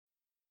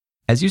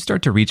As you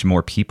start to reach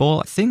more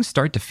people, things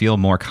start to feel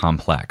more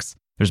complex.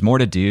 There's more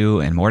to do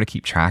and more to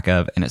keep track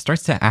of, and it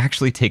starts to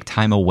actually take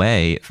time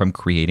away from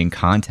creating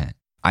content.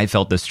 I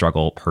felt this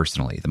struggle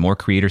personally. The more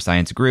Creator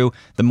Science grew,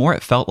 the more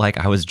it felt like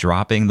I was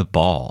dropping the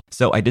ball.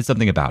 So I did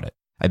something about it.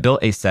 I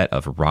built a set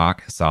of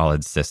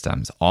rock-solid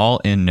systems, all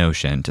in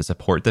Notion, to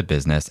support the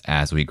business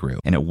as we grew,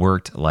 and it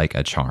worked like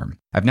a charm.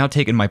 I've now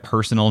taken my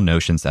personal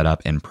Notion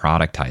setup and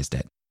productized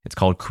it. It's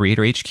called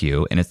Creator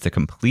HQ, and it's the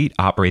complete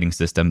operating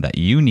system that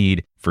you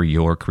need for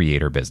your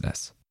creator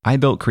business. I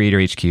built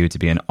Creator HQ to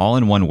be an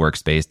all-in-one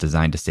workspace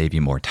designed to save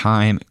you more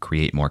time,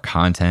 create more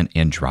content,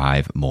 and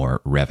drive more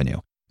revenue.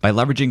 By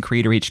leveraging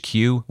Creator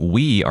HQ,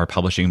 we are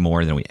publishing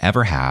more than we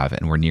ever have,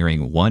 and we're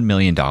nearing $1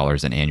 million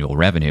in annual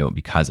revenue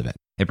because of it.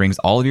 It brings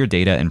all of your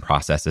data and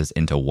processes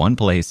into one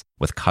place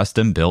with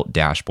custom-built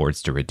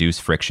dashboards to reduce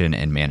friction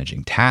in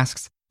managing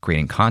tasks,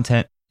 creating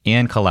content,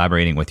 and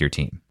collaborating with your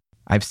team.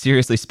 I've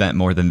seriously spent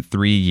more than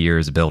 3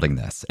 years building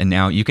this, and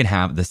now you can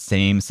have the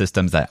same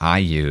systems that I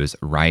use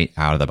right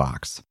out of the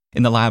box.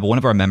 In the lab, one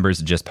of our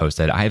members just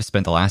posted, I have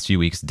spent the last few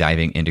weeks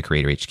diving into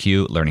Creator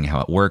HQ, learning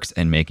how it works,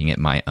 and making it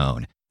my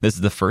own. This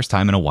is the first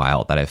time in a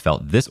while that I've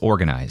felt this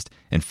organized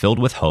and filled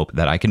with hope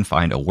that I can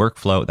find a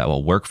workflow that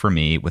will work for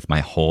me with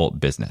my whole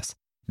business.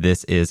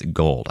 This is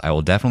gold. I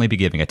will definitely be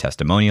giving a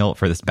testimonial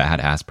for this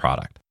badass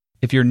product.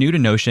 If you're new to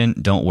Notion,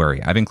 don't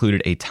worry. I've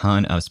included a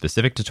ton of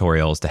specific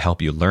tutorials to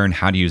help you learn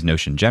how to use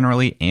Notion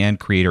generally and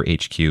Creator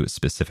HQ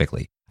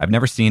specifically. I've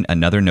never seen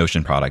another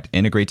Notion product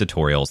integrate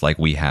tutorials like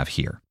we have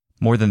here.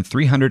 More than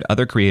 300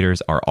 other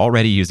creators are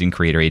already using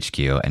Creator HQ,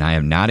 and I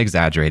am not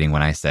exaggerating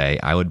when I say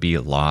I would be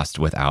lost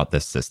without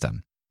this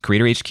system.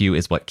 Creator HQ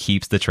is what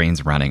keeps the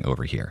trains running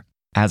over here.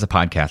 As a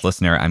podcast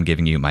listener, I'm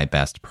giving you my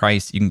best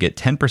price. You can get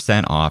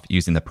 10% off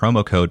using the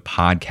promo code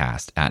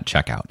PODCAST at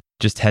checkout.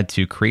 Just head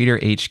to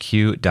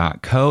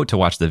creatorhq.co to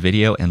watch the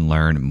video and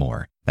learn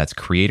more. That's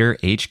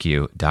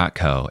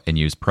creatorhq.co and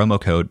use promo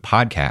code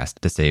PODCAST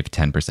to save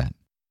 10%.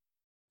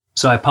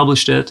 So I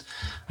published it,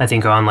 I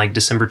think on like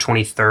December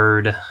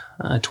 23rd,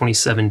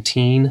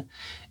 2017.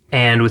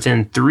 And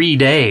within 3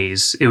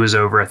 days, it was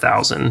over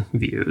 1,000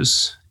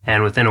 views.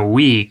 And within a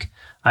week,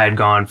 I had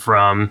gone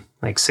from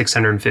like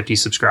 650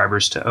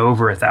 subscribers to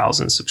over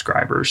 1,000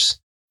 subscribers.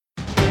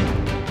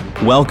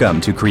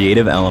 Welcome to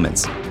Creative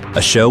Elements,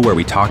 a show where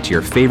we talk to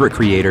your favorite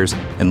creators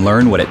and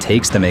learn what it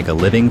takes to make a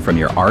living from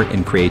your art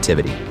and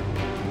creativity.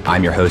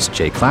 I'm your host,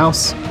 Jay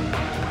Klaus.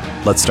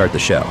 Let's start the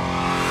show.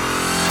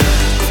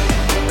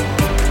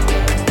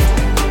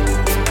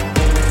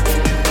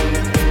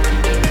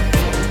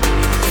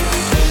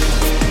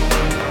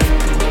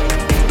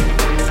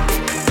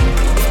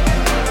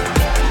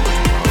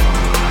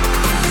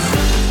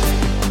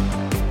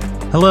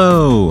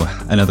 Hello!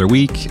 Another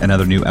week,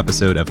 another new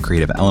episode of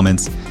Creative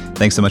Elements.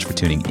 Thanks so much for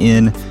tuning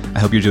in. I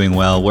hope you're doing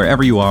well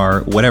wherever you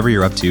are, whatever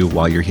you're up to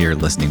while you're here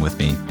listening with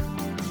me.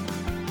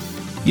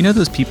 You know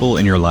those people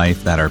in your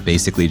life that are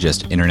basically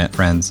just internet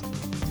friends?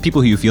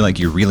 People who you feel like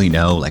you really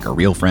know, like a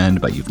real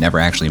friend, but you've never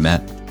actually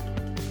met?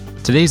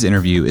 Today's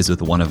interview is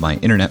with one of my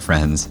internet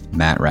friends,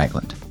 Matt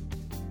Ragland.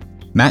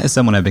 Matt is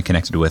someone I've been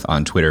connected with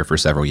on Twitter for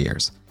several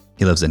years.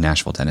 He lives in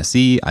Nashville,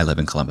 Tennessee. I live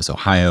in Columbus,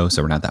 Ohio,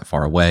 so we're not that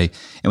far away.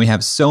 And we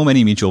have so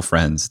many mutual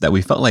friends that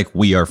we felt like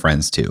we are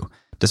friends too,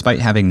 despite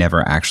having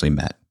never actually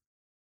met.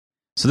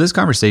 So this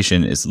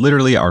conversation is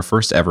literally our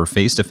first ever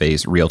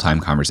face-to-face real-time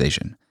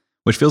conversation,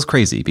 which feels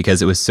crazy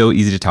because it was so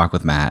easy to talk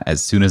with Matt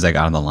as soon as I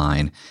got on the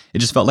line. It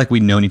just felt like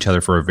we'd known each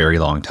other for a very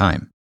long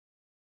time.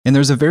 And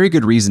there's a very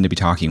good reason to be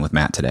talking with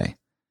Matt today.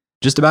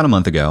 Just about a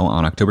month ago,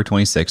 on October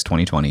 26,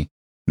 2020,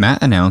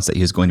 Matt announced that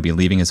he was going to be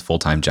leaving his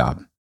full-time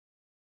job.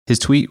 His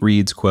tweet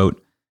reads,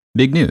 quote,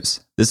 "Big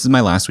news. This is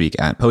my last week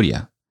at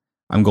Podia.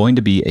 I'm going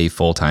to be a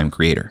full-time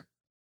creator.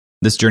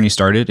 This journey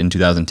started in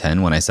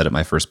 2010 when I set up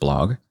my first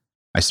blog.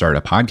 I started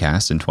a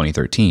podcast in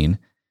 2013.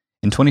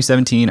 In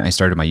 2017, I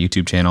started my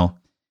YouTube channel.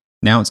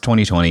 Now it's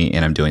 2020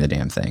 and I'm doing the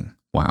damn thing.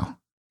 Wow."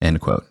 End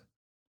quote.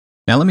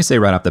 Now let me say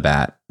right off the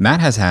bat, Matt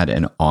has had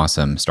an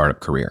awesome startup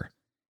career.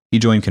 He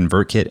joined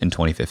ConvertKit in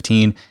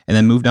 2015 and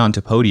then moved on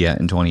to Podia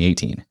in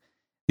 2018.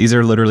 These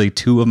are literally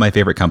two of my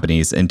favorite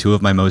companies and two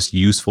of my most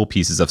useful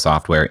pieces of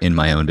software in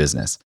my own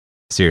business.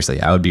 Seriously,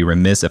 I would be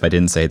remiss if I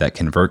didn't say that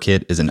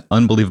ConvertKit is an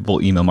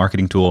unbelievable email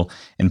marketing tool,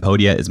 and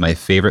Podia is my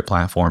favorite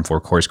platform for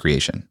course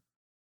creation.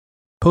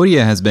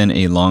 Podia has been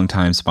a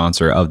longtime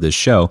sponsor of this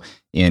show,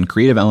 and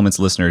Creative Elements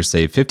listeners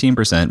save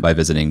 15% by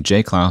visiting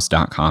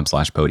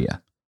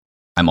jklaus.com/Podia.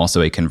 I'm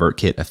also a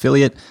ConvertKit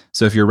affiliate,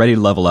 so if you're ready to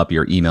level up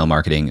your email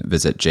marketing,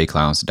 visit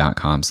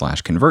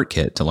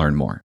jklaus.com/ConvertKit to learn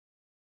more.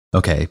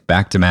 Okay,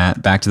 back to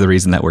Matt, back to the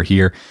reason that we're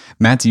here.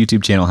 Matt's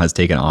YouTube channel has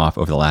taken off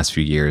over the last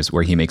few years,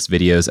 where he makes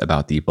videos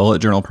about the bullet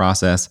journal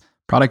process,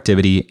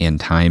 productivity, and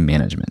time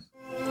management.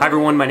 Hi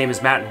everyone, my name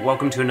is Matt and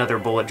welcome to another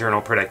bullet journal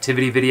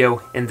productivity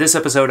video. In this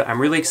episode, I'm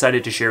really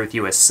excited to share with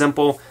you a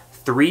simple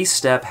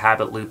 3-step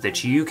habit loop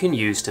that you can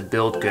use to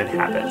build good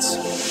habits.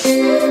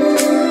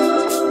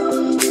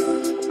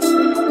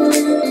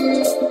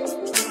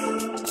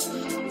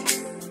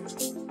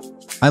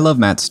 I love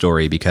Matt's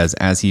story because,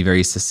 as he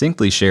very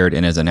succinctly shared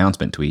in his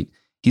announcement tweet,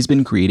 he's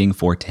been creating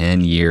for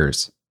 10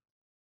 years.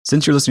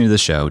 Since you're listening to this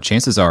show,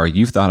 chances are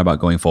you've thought about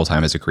going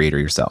full-time as a creator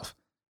yourself,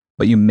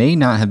 but you may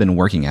not have been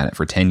working at it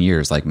for 10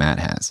 years like Matt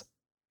has.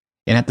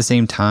 And at the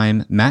same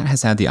time, Matt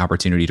has had the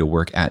opportunity to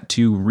work at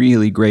 2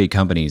 really great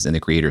companies in the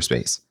creator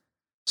space.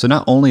 So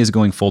not only is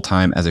going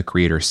full-time as a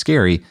creator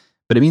scary,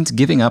 but it means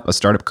giving up a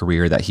startup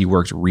career that he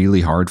worked really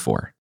hard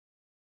for.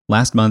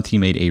 Last month, he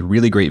made a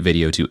really great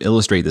video to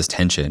illustrate this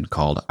tension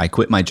called I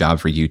Quit My Job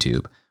for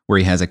YouTube, where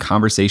he has a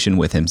conversation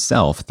with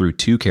himself through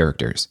 2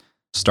 characters,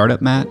 Startup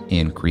Matt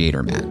and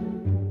Creator Matt.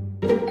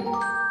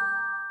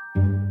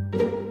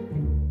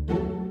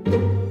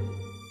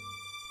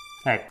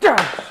 Hey.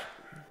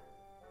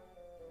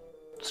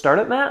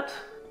 Startup Matt?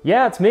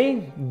 Yeah, it's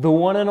me, the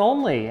one and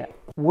only.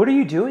 What are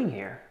you doing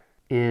here?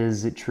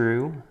 Is it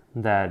true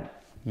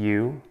that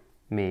you,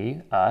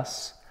 me,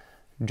 us,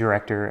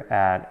 director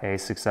at a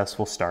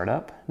successful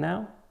startup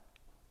now?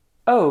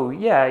 Oh,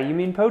 yeah, you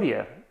mean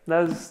Podia.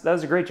 That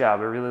was a great job.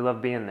 I really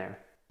love being there.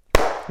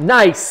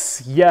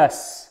 Nice!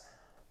 Yes!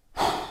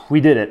 We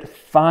did it.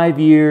 5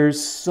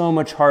 years, so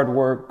much hard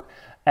work.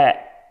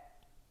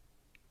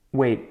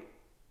 Wait,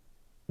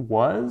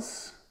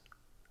 was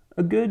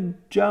a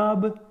good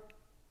job?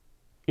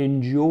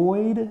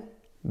 Enjoyed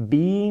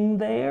being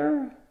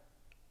there?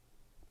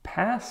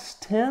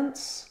 Past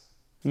tense?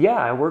 Yeah,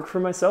 I work for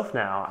myself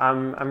now.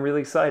 I'm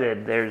really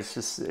excited.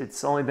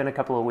 It's only been a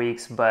couple of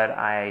weeks, but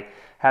I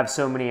have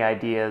so many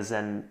ideas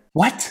and...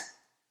 What?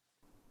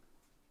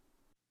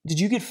 Did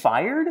you get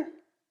fired?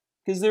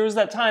 Because there was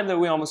that time that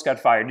we almost got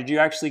fired. Did you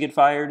actually get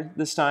fired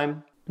this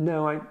time?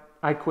 No,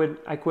 I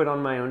quit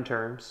on my own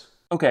terms.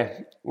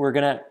 Okay, we're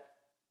gonna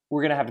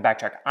have to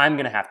backtrack. I'm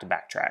gonna have to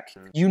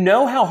backtrack. You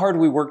know how hard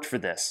we worked for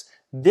this.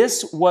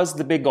 This was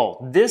the big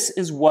goal. This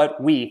is what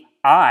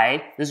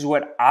I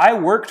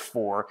worked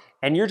for,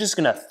 and you're just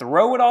gonna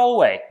throw it all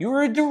away. You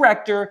were a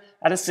director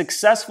at a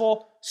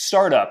successful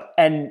startup,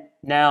 and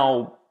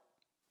now,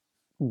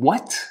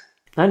 what?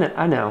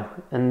 I know,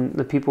 and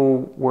the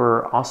people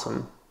were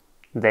awesome.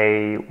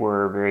 They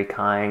were very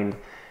kind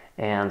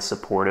and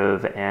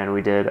supportive, and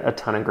we did a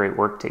ton of great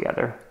work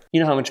together. You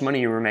know how much money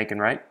you were making,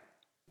 right?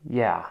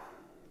 Yeah.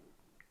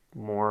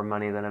 More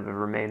money than I've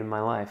ever made in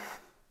my life.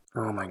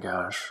 Oh my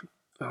gosh.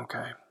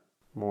 Okay.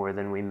 More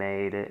than we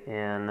made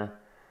in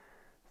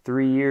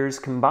 3 years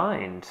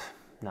combined,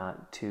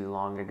 not too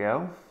long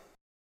ago.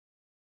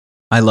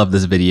 I love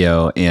this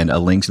video, and a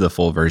link to the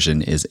full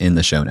version is in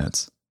the show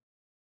notes.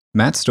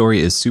 Matt's story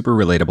is super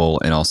relatable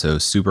and also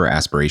super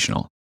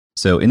aspirational.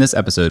 So in this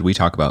episode, we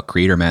talk about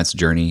Creator Matt's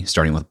journey,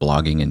 starting with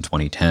blogging in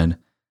 2010,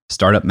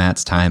 Startup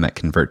Matt's time at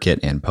ConvertKit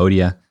and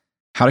Podia,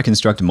 how to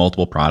construct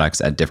multiple products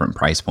at different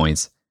price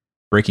points,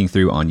 breaking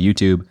through on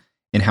YouTube,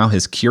 and how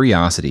his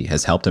curiosity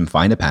has helped him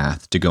find a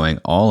path to going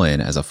all in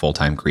as a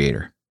full-time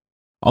creator.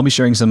 I'll be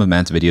sharing some of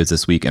Matt's videos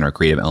this week in our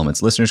Creative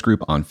Elements listeners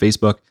group on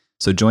Facebook,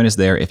 so join us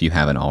there if you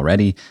haven't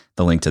already.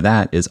 The link to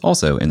that is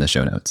also in the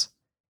show notes.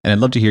 And I'd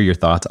love to hear your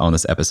thoughts on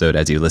this episode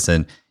as you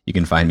listen. You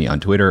can find me on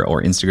Twitter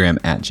or Instagram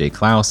at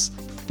jklaus.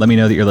 Let me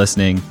know that you're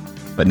listening.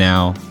 But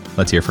now,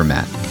 let's hear from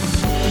Matt.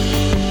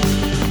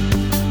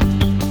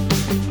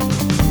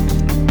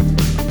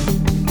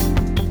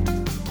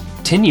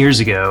 "10 years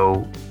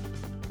ago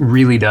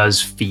really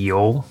does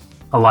feel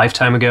a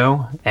lifetime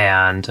ago,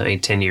 and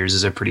 10 years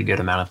is a pretty good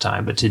amount of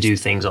time, but to do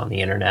things on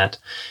the internet,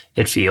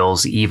 it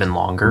feels even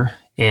longer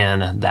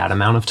in that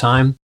amount of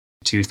time.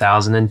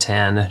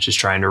 2010, just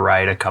trying to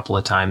write a couple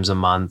of times a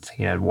month,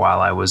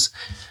 while I was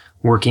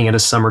working at a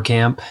summer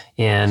camp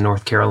in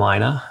North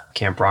Carolina.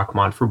 Camp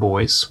Rockmont for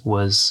Boys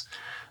was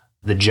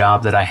the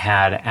job that I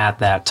had at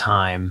that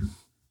time.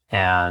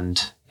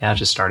 And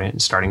just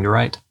starting to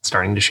write,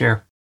 starting to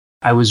share.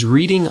 I was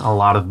reading a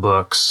lot of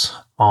books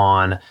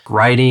on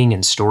writing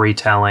and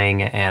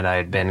storytelling, and I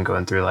had been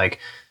going through like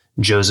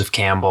Joseph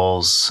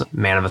Campbell's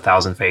Man of a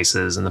Thousand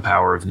Faces and The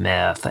Power of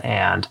Myth,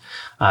 and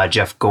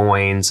Jeff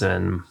Goins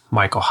and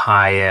Michael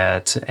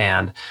Hyatt,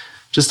 and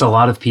just a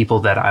lot of people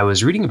that I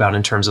was reading about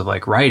in terms of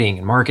like writing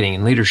and marketing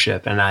and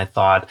leadership. And I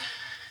thought,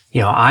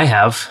 I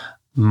have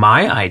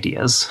my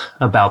ideas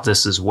about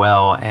this as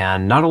well.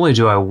 And not only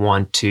do I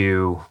want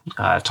to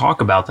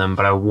talk about them,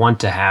 but I want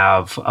to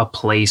have a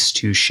place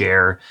to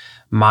share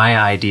my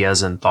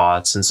ideas and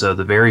thoughts. And so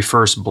the very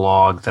first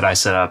blog that I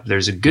set up,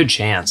 there's a good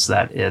chance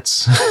that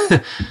it's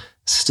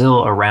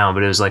still around,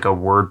 but it was like a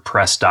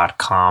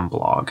WordPress.com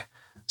blog.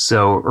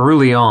 So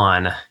early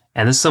on,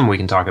 and this is something we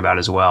can talk about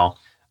as well,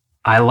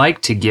 I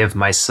like to give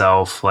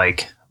myself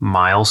like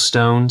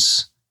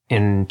milestones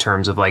in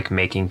terms of like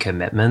making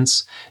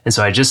commitments. And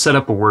so I just set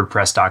up a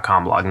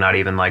WordPress.com blog, not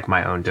even like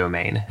my own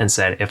domain, and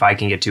said, if I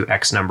can get to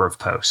X number of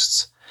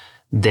posts,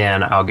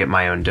 then I'll get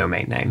my own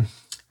domain name.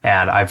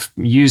 And I've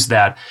used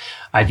that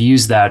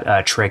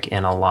trick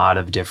in a lot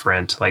of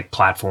different like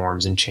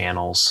platforms and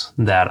channels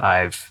that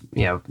I've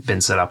been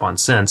set up on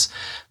since.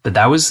 But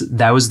that was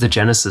the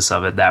genesis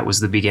of it. That was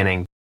the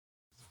beginning.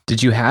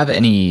 Did you have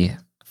any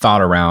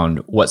thought around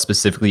what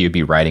specifically you'd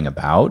be writing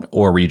about?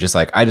 Or were you just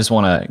like, I just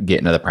want to get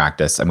into the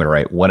practice. I'm going to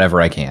write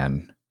whatever I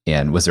can.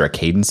 And was there a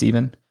cadence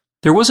even?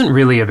 There wasn't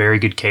really a very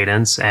good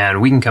cadence,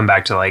 and we can come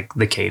back to like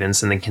the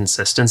cadence and the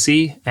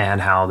consistency and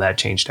how that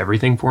changed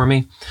everything for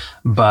me.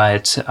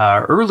 But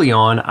early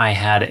on, I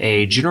had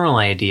a general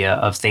idea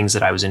of things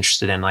that I was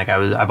interested in. Like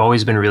I've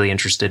always been really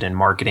interested in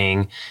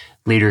marketing,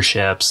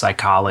 leadership,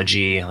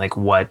 psychology, like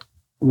what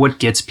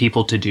gets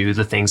people to do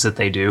the things that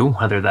they do,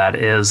 whether that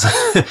is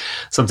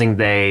something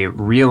they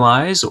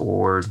realize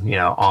or,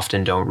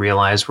 often don't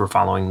realize we're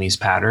following these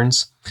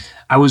patterns.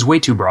 I was way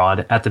too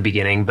broad at the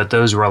beginning, but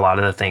those were a lot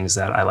of the things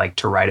that I like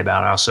to write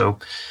about. I also,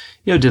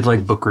 did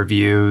like book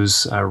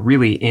reviews,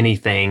 really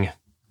anything.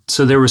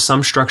 So there was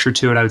some structure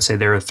to it. I would say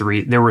there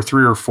were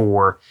three or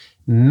four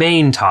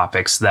main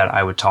topics that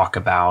I would talk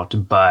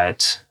about,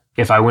 but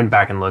if I went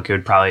back and look, it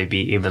would probably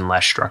be even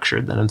less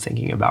structured than I'm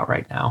thinking about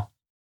right now.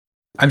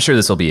 I'm sure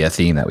this will be a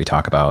theme that we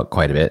talk about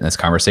quite a bit in this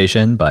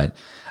conversation, but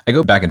I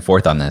go back and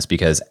forth on this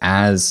because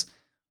as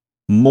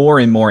more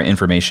and more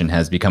information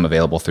has become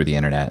available through the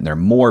internet, and there are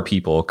more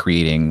people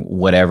creating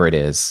whatever it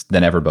is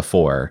than ever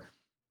before,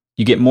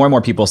 you get more and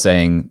more people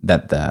saying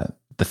that the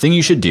thing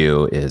you should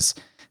do is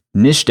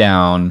niche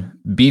down,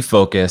 be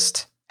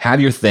focused,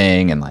 have your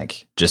thing, and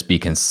like just be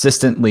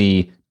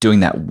consistently doing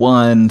that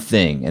one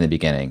thing in the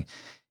beginning.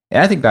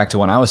 And I think back to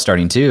when I was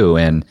starting too,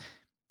 and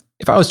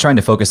if I was trying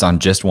to focus on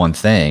just one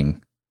thing,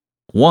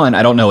 one,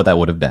 I don't know what that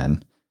would have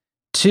been.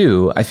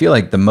 Two, I feel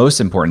like the most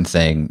important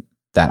thing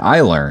that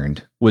I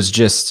learned was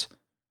just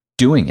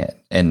doing it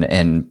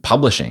and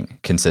publishing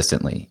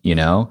consistently,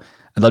 I'd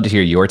love to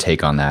hear your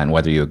take on that and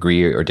whether you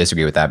agree or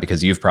disagree with that,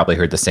 because you've probably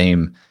heard the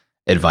same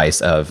advice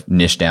of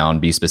niche down,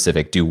 be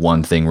specific, do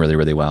one thing really,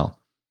 really well.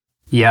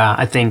 Yeah,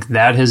 I think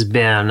that has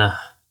been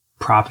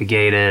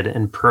propagated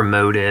and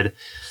promoted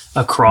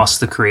across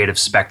the creative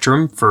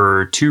spectrum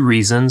for two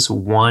reasons.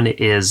 One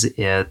is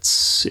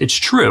it's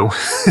true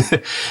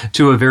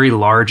to a very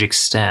large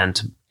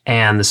extent.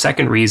 And the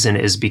second reason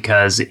is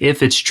because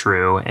if it's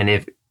true and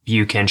if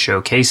you can show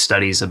case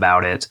studies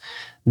about it,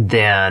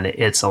 then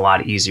it's a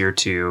lot easier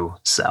to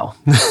sell.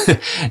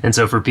 And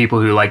so for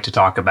people who like to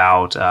talk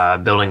about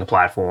building a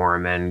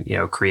platform and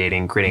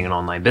creating an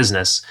online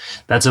business,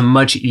 that's a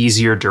much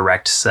easier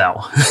direct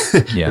sell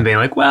than being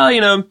like,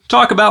 well,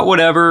 talk about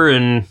whatever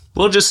and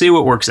we'll just see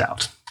what works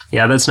out.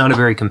 Yeah, that's not a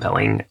very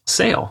compelling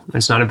sale.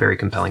 It's not a very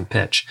compelling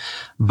pitch.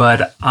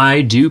 But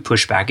I do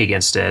push back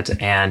against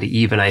it. And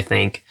even I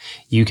think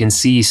you can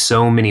see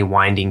so many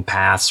winding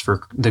paths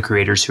for the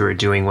creators who are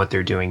doing what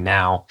they're doing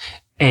now.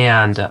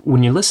 And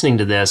when you're listening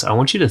to this, I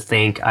want you to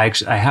think, I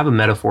have a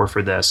metaphor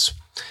for this,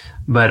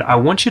 but I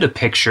want you to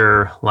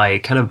picture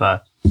like kind of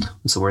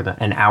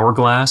an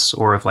hourglass,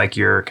 or if like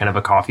you're kind of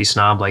a coffee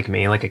snob like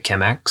me, like a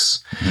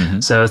Chemex. Mm-hmm.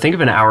 So think of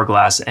an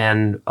hourglass.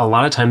 And a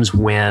lot of times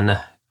when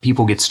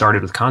people get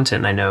started with content,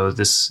 and I know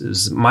this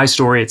is my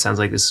story, it sounds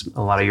like this is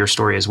a lot of your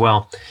story as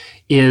well,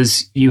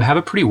 is you have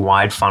a pretty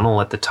wide funnel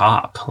at the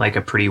top, like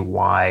a pretty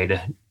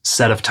wide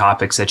set of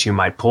topics that you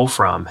might pull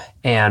from.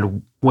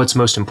 And what's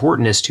most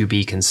important is to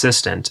be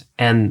consistent.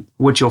 And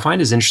what you'll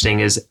find is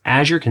interesting is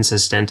as you're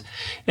consistent,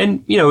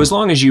 and as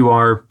long as you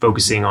are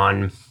focusing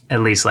on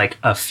at least like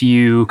a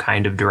few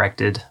kind of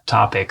directed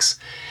topics,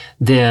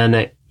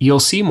 then you'll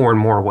see more and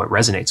more what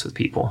resonates with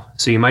people.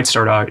 So you might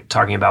start out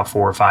talking about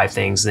 4 or 5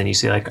 things, then you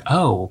see like,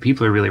 oh,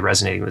 people are really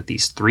resonating with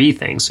these 3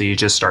 things. So you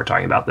just start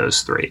talking about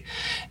those 3.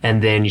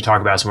 And then you talk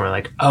about somewhere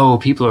like, oh,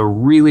 people are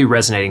really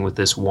resonating with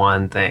this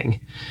one thing.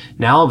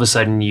 Now all of a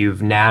sudden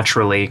you've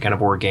naturally kind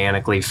of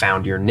organically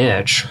found your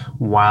niche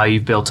while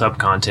you've built up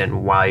content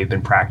and while you've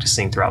been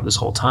practicing throughout this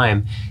whole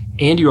time.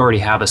 And you already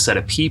have a set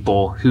of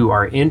people who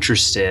are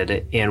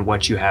interested in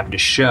what you have to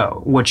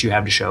show and what you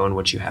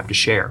have to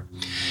share.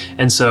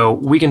 And so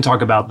we can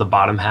talk about the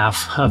bottom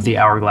half of the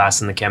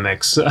hourglass and the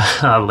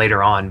Chemex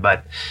later on,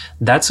 but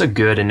that's a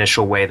good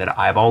initial way that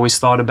I've always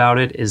thought about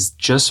it, is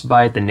just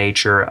by the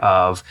nature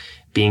of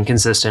being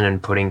consistent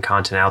and putting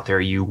content out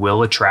there, you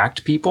will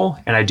attract people.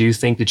 And I do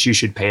think that you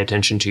should pay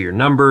attention to your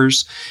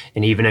numbers.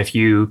 And even if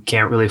you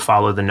can't really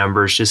follow the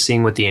numbers, just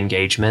seeing what the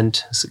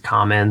engagement,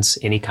 comments,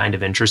 any kind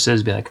of interest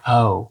is, be like,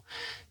 oh,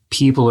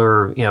 people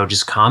are,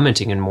 just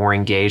commenting and more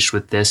engaged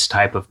with this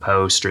type of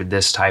post or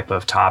this type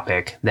of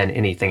topic than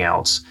anything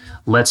else.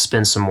 Let's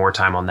spend some more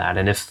time on that.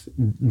 And if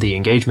the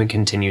engagement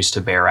continues to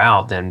bear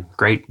out, then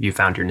great, you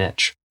found your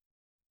niche.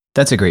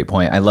 That's a great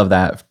point. I love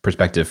that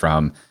perspective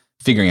from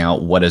figuring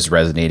out what is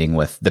resonating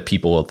with the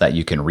people that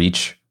you can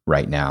reach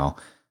right now.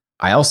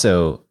 I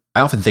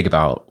often think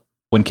about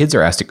when kids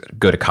are asked to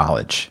go to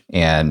college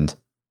and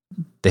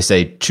they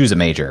say, choose a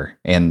major.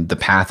 And the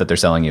path that they're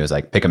selling you is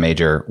like, pick a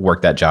major,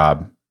 work that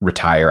job,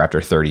 retire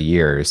after 30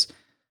 years.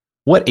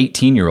 What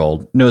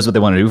 18-year-old knows what they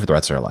want to do for the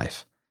rest of their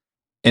life?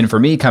 And for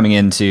me, coming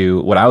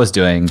into what I was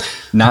doing,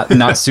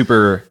 not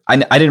super, I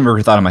didn't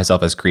ever thought of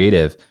myself as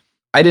creative.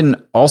 I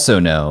didn't also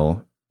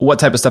know what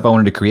type of stuff I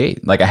wanted to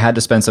create. Like I had to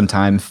spend some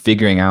time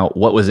figuring out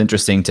what was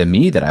interesting to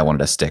me that I wanted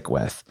to stick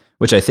with,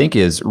 which I think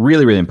is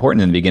really, really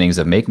important in the beginnings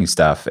of making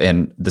stuff.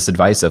 And this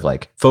advice of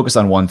like focus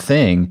on one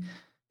thing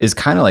is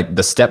kind of like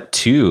the step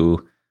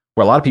 2,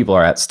 where a lot of people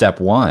are at step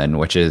 1,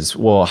 which is,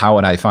 well, how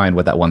would I find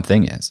what that one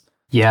thing is?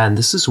 Yeah, and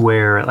this is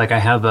where like I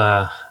have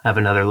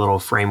another little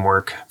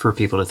framework for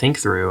people to think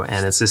through,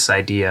 and it's this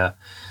idea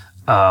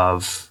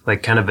of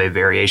like kind of a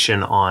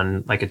variation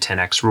on like a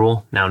 10x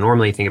rule. Now,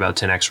 normally you think about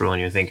 10x rule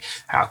and you think,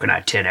 how can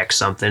I 10x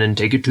something and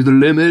take it to the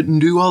limit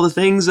and do all the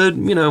things that,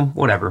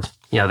 whatever.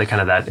 The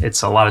kind of that,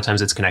 it's a lot of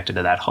times it's connected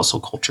to that hustle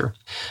culture.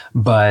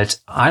 But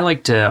I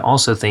like to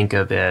also think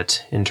of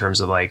it in terms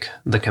of like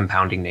the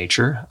compounding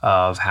nature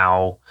of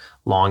how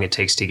long it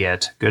takes to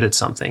get good at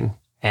something.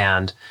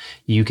 And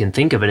you can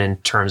think of it in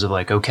terms of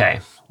like, okay,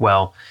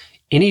 well,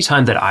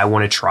 anytime that I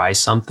want to try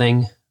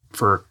something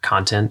for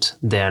content,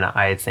 then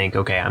I think,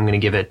 okay, I'm going to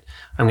give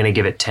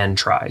it 10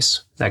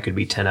 tries. That could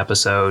be 10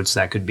 episodes.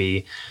 That could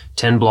be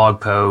 10 blog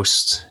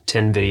posts,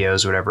 10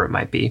 videos, whatever it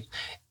might be.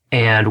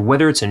 And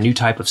whether it's a new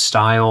type of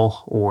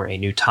style or a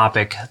new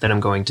topic that I'm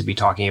going to be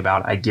talking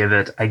about, I give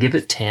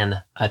it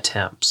 10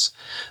 attempts.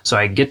 So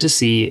I get to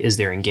see, is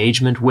there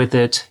engagement with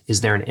it? Is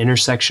there an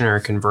intersection or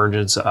a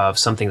convergence of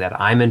something that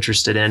I'm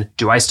interested in?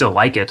 Do I still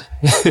like it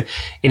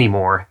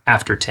anymore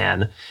after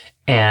 10?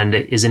 And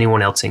is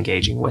anyone else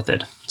engaging with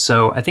it?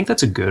 So I think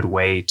that's a good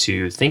way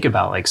to think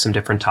about like some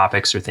different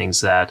topics or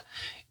things that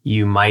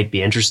you might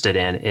be interested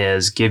in,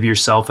 is give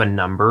yourself a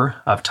number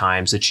of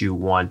times that you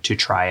want to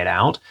try it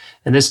out.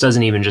 And this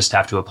doesn't even just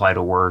have to apply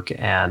to work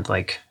and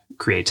like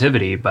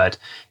creativity, but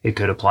it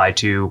could apply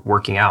to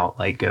working out,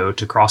 like go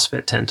to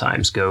CrossFit 10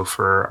 times, go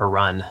for a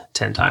run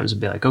 10 times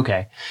and be like,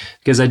 okay.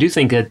 Because I do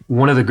think that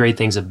one of the great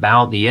things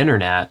about the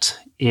internet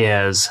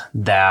is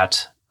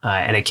that,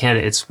 and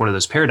it's one of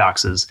those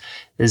paradoxes,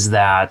 is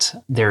that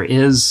there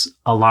is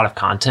a lot of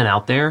content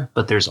out there,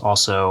 but there's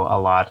also a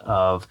lot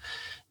of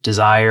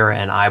desire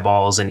and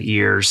eyeballs and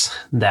ears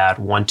that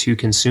want to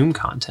consume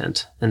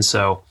content. And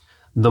so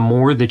the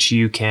more that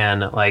you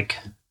can like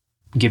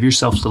give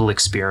yourself little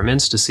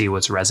experiments to see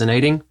what's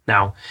resonating.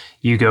 Now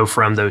you go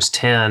from those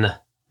 10,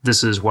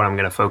 this is what I'm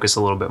going to focus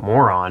a little bit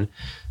more on.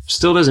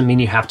 Still doesn't mean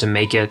you have to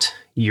make it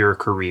your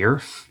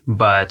career,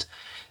 but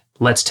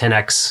let's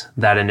 10x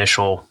that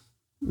initial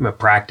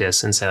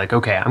practice and say like,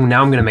 okay, I'm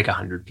going to make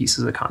 100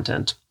 pieces of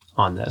content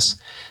on this.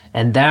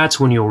 And that's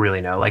when you'll really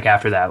know. Like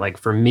after that, like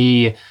for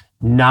me,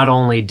 not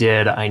only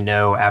did I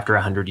know after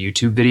 100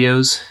 YouTube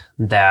videos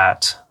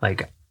that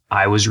like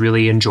I was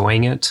really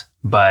enjoying it,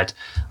 but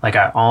like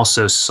I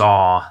also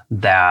saw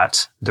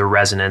that the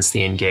resonance,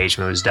 the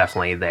engagement was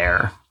definitely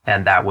there.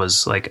 And that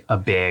was like a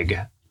big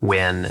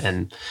win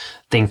and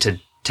thing to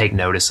take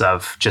notice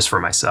of just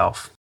for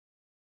myself.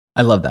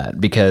 I love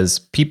that, because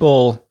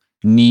people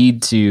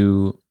need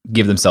to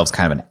give themselves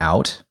kind of an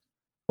out,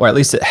 or at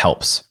least it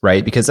helps,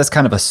 right? Because that's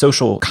kind of a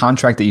social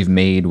contract that you've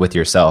made with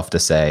yourself to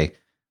say,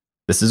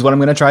 this is what I'm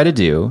going to try to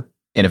do.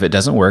 And if it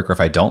doesn't work, or if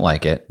I don't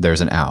like it,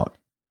 there's an out.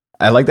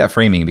 I like that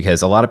framing,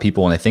 because a lot of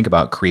people, when they think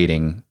about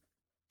creating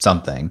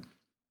something,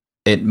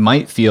 it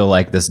might feel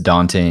like this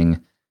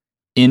daunting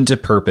into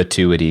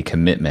perpetuity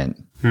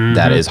commitment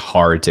that is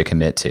hard to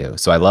commit to.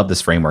 So I love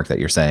this framework that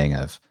you're saying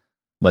of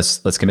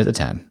let's commit to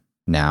 10.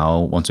 Now,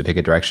 once we pick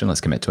a direction,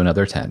 let's commit to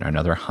another 10 or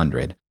another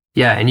 100.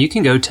 Yeah, and you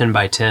can go 10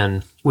 by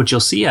 10. What you'll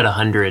see at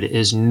 100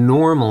 is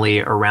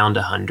normally around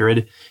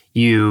 100,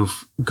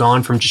 you've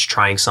gone from just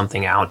trying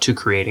something out to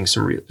creating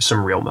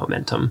some real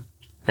momentum.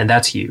 And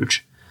that's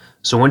huge.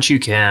 So once you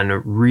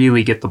can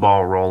really get the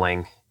ball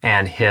rolling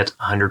and hit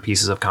 100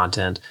 pieces of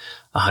content,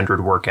 100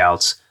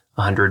 workouts,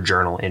 100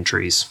 journal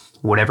entries,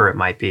 whatever it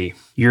might be,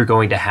 you're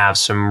going to have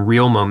some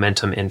real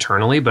momentum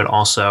internally, but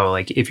also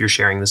like if you're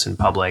sharing this in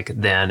public,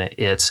 then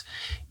it's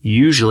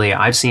usually,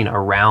 I've seen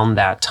around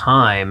that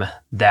time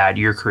that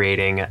you're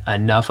creating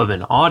enough of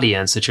an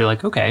audience that you're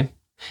like, okay,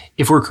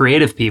 if we're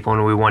creative people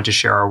and we want to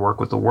share our work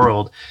with the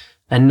world,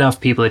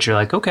 enough people that you're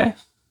like, okay,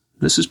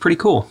 this is pretty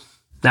cool.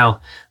 Now,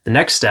 the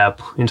next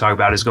step we can talk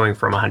about is going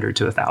from 100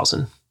 to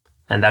 1,000.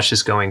 And that's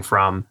just going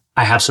from,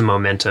 I have some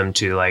momentum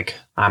to like,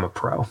 I'm a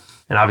pro.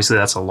 And obviously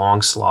that's a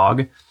long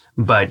slog,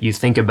 but you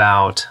think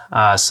about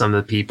some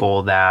of the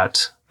people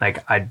that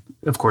like I,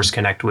 of course,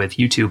 connect with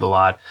YouTube a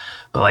lot,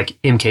 but like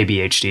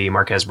MKBHD,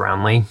 Marques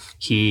Brownlee,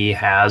 he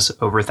has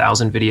over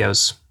 1,000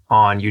 videos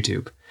on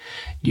YouTube.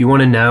 Do you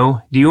want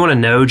to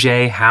know,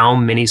 Jay, how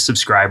many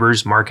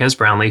subscribers Marques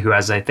Brownlee, who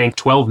has, I think,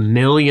 12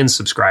 million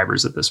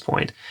subscribers at this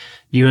point,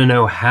 do you want to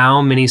know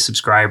how many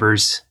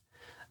subscribers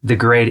the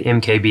great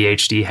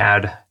MKBHD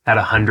had at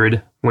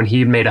 100 when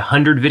he made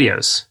 100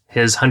 videos?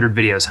 His 100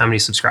 videos, how many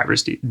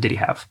subscribers did he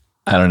have?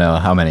 I don't know.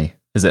 How many?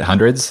 Is it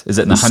hundreds? Is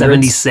it in the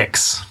hundreds?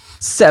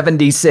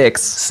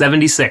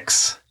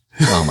 76.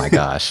 Oh my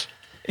gosh.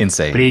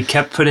 Insane. But he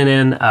kept putting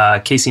in,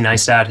 Casey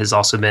Neistat has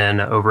also been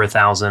over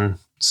 1,000,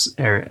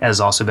 has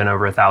also been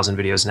over 1,000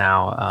 videos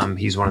now.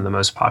 He's one of the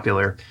most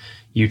popular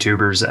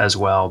YouTubers as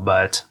well.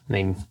 But I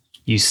mean,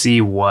 you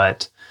see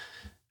Marques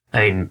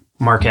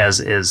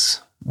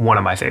is one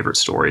of my favorite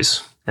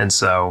stories. And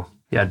so,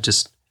 yeah,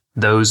 just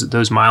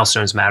those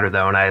milestones matter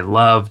though. And I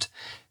loved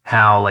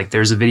how like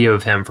there's a video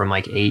of him from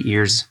like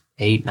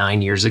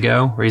 9 years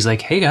ago where he's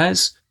like, hey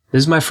guys,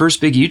 this is my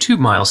first big YouTube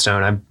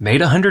milestone. I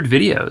made 100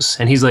 videos.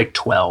 And he's like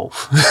 12,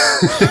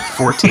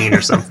 14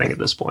 or something at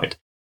this point.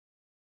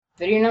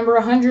 Video number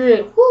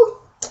 100. Woo!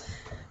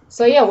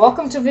 So yeah,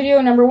 welcome to video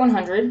number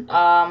 100.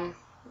 I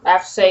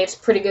have to say it's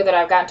pretty good that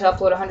I've gotten to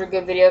upload 100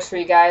 good videos for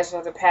you guys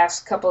over the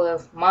past couple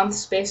of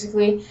months,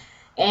 basically.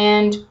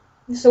 And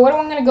so what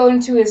I'm going to go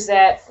into is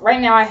that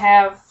right now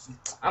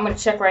I'm going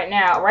to check right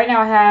now. Right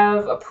now I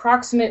have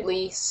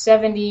approximately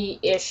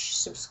 70-ish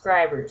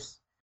subscribers.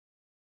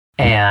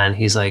 And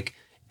he's like,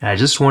 I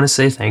just want to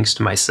say thanks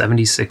to my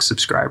 76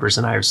 subscribers.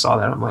 And I saw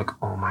that. I'm like,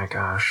 oh my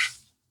gosh,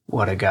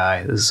 what a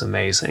guy. This is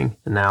amazing.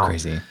 And now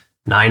Crazy.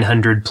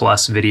 900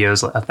 plus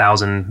videos,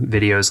 1,000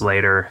 videos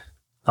later,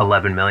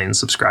 11 million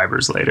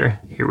subscribers later.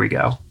 Here we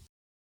go.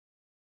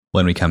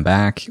 When we come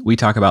back, we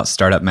talk about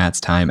Startup Matt's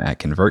time at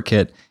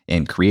ConvertKit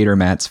and Creator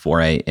Matt's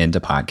foray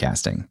into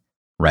podcasting.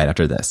 Right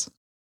after this.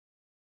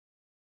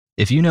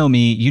 If you know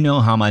me, you know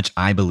how much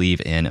I believe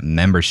in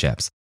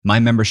memberships. My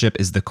membership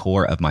is the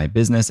core of my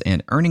business,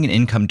 and earning an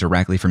income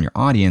directly from your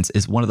audience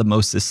is one of the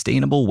most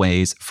sustainable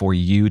ways for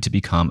you to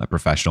become a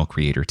professional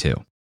creator too.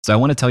 So I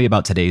want to tell you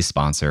about today's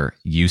sponsor,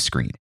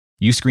 Uscreen.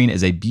 Uscreen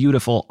is a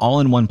beautiful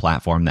all-in-one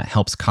platform that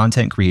helps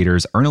content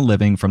creators earn a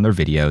living from their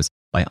videos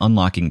by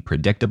unlocking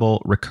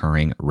predictable,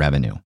 recurring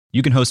revenue.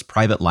 You can host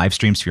private live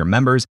streams for your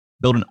members,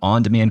 build an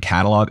on-demand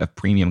catalog of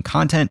premium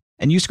content,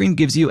 and Uscreen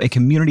gives you a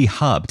community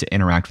hub to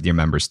interact with your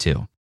members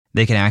too.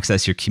 They can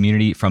access your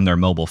community from their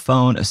mobile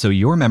phone, so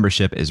your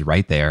membership is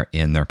right there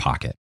in their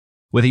pocket.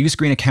 With a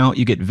Uscreen account,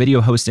 you get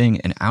video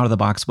hosting, an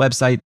out-of-the-box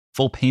website,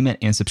 full payment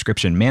and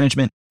subscription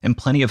management, and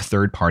plenty of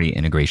third-party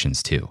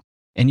integrations too.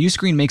 And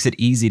Uscreen makes it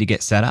easy to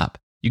get set up.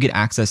 You get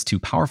access to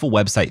powerful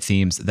website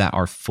themes that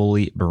are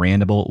fully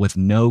brandable with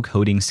no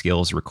coding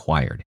skills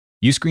required.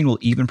 Uscreen will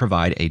even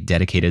provide a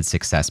dedicated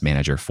success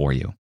manager for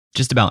you.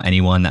 Just about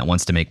anyone that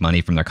wants to make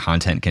money from their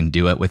content can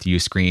do it with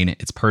Uscreen.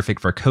 It's perfect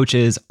for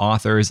coaches,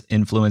 authors,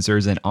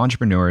 influencers, and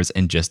entrepreneurs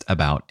in just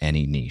about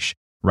any niche.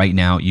 Right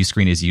now,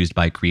 Uscreen is used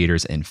by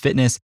creators in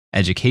fitness,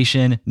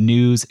 education,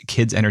 news,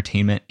 kids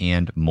entertainment,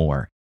 and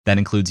more. That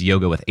includes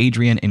Yoga with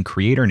Adriene and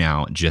Creator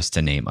Now, just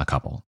to name a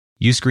couple.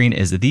 Uscreen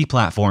is the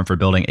platform for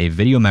building a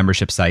video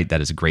membership site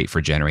that is great for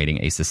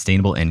generating a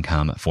sustainable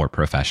income for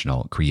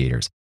professional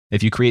creators.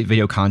 If you create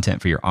video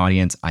content for your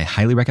audience, I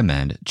highly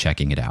recommend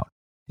checking it out.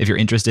 If you're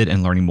interested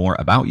in learning more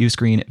about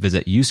Uscreen,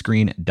 visit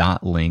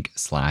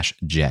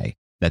uscreen.link/J.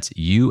 That's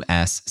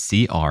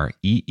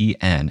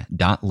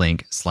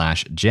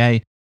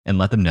uscreen.link/J and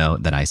let them know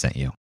that I sent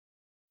you.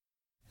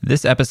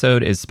 This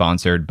episode is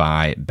sponsored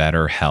by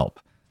BetterHelp.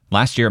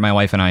 Last year, my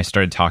wife and I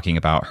started talking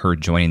about her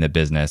joining the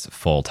business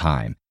full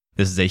time.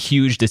 This is a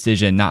huge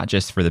decision, not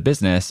just for the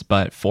business,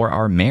 but for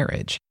our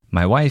marriage.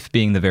 My wife,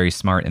 being the very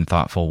smart and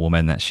thoughtful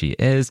woman that she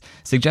is,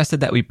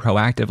 suggested that we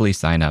proactively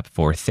sign up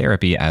for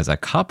therapy as a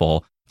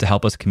couple to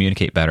help us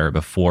communicate better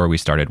before we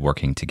started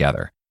working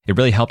together. It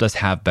really helped us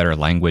have better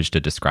language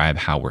to describe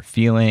how we're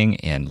feeling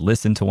and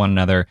listen to one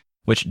another,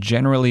 which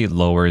generally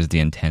lowers the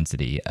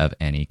intensity of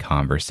any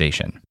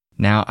conversation.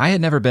 Now, I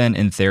had never been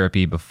in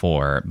therapy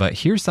before, but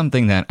here's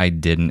something that I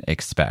didn't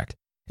expect.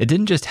 It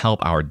didn't just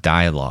help our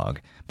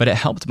dialogue, but it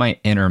helped my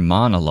inner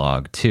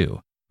monologue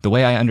too. The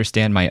way I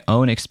understand my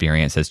own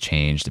experience has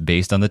changed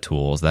based on the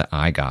tools that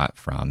I got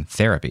from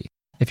therapy.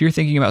 If you're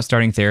thinking about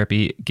starting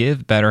therapy,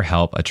 give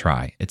BetterHelp a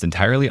try. It's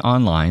entirely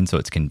online, so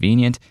it's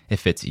convenient, it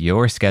fits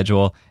your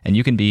schedule, and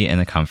you can be in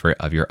the comfort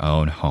of your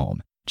own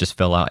home. Just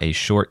fill out a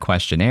short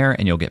questionnaire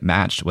and you'll get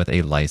matched with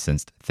a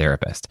licensed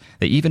therapist.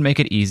 They even make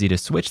it easy to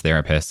switch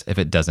therapists if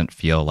it doesn't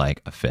feel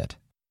like a fit.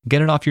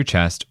 Get it off your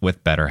chest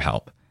with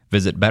BetterHelp.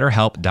 Visit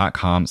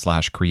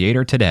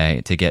betterhelp.com/creator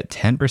today to get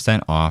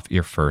 10% off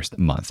your first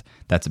month.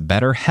 That's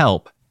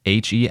BetterHelp,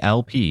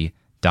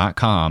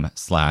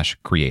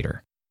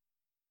 HELP.com/creator.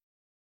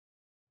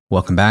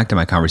 Welcome back to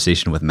my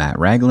conversation with Matt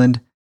Ragland.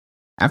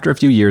 After a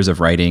few years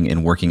of writing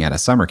and working at a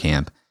summer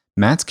camp,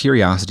 Matt's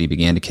curiosity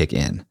began to kick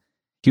in.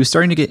 He was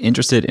starting to get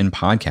interested in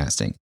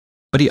podcasting,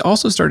 but he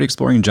also started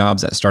exploring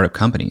jobs at startup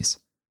companies.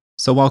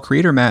 So while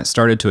Creator Matt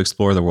started to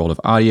explore the world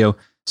of audio,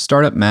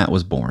 Startup Matt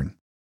was born.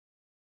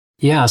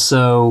 Yeah,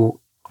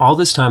 so all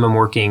this time I'm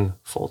working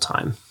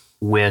full-time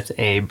with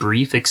a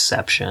brief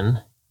exception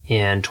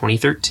in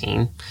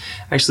 2013.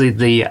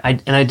 Actually,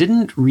 I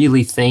didn't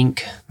really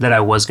think that I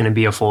was going to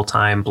be a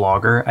full-time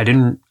blogger. I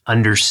didn't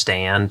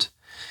understand,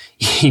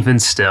 even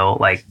still,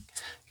 like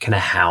kind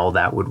of how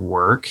that would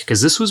work,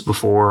 because this was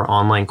before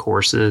online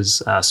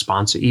courses,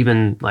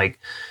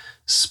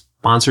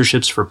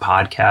 sponsorships for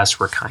podcasts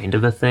were kind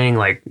of a thing.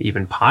 Like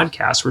even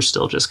podcasts were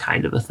still just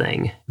kind of a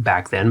thing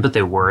back then, but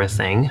they were a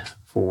thing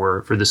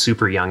for the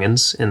super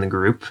youngins in the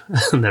group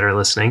that are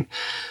listening.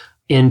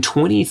 In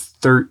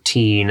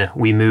 2013,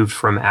 we moved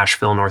from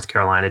Asheville, North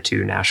Carolina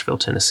to Nashville,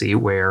 Tennessee,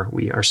 where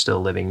we are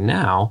still living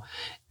now.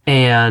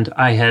 And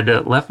I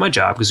had left my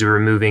job because we were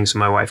moving so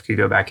my wife could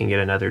go back and get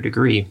another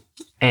degree.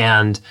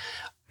 And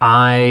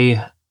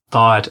I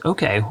thought,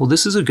 okay, well,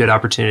 this is a good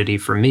opportunity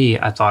for me.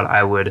 I thought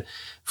I would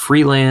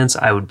freelance.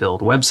 I would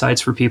build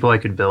websites for people. I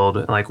could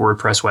build like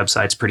WordPress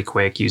websites pretty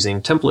quick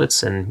using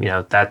templates. And,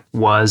 that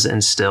was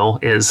and still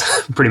is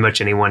pretty much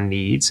anyone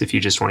needs if you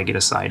just want to get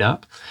a site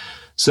up.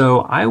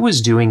 So I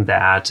was doing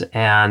that.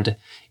 And,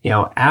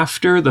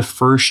 after the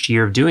first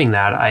year of doing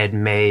that, I had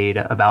made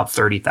about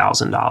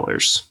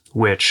 $30,000,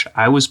 which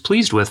I was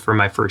pleased with for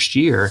my first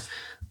year.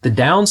 The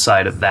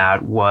downside of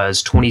that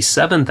was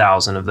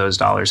 $27,000 of those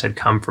dollars had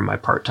come from my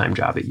part-time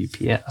job at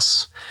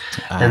UPS.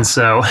 And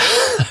so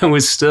I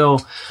was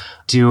still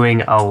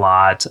doing a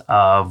lot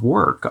of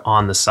work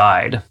on the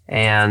side.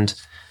 And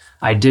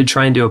I did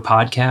try and do a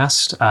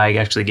podcast. I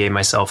actually gave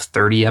myself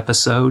 30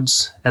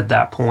 episodes at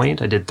that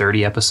point. I did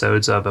 30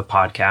 episodes of a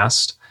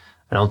podcast.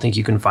 I don't think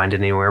you can find it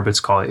anywhere, but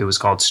it was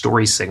called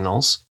Story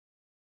Signals.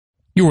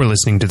 You are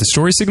listening to the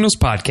Story Signals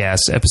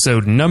podcast,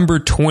 episode number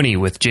 20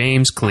 with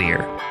James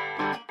Clear.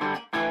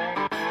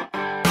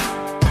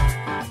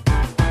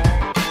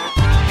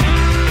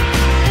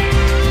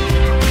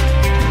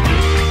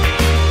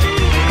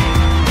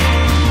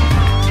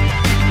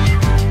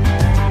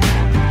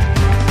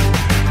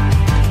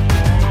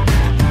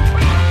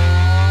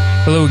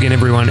 Hello again,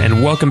 everyone,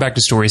 and welcome back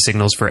to Story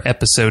Signals for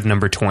episode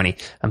number 20.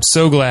 I'm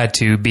so glad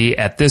to be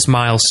at this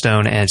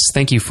milestone, and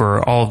thank you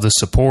for all of the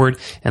support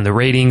and the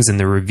ratings and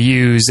the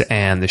reviews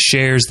and the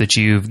shares that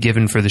you've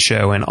given for the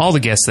show and all the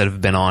guests that have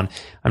been on.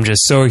 I'm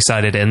just so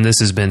excited, and this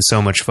has been so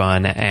much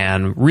fun,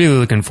 and really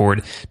looking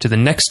forward to the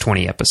next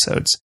 20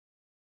 episodes.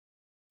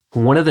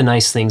 One of the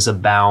nice things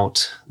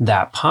about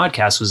that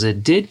podcast was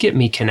it did get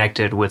me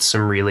connected with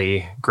some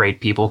really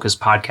great people because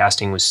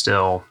podcasting was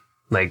still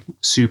like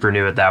super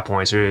new at that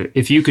point. So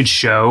if you could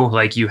show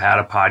like you had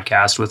a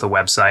podcast with a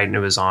website and it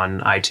was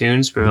on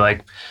iTunes, we were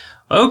like,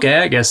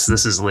 okay, I guess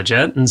this is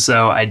legit. And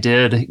so I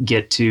did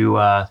get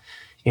to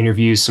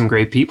interview some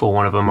great people.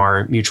 One of them,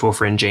 our mutual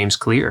friend, James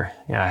Clear.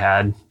 I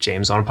had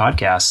James on a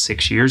podcast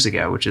 6 years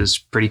ago, which is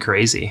pretty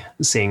crazy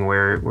seeing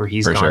where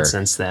he's gone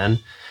since then.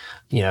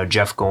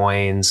 Jeff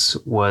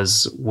Goins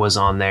was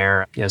on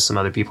there. Some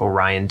other people,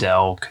 Ryan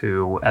Delk,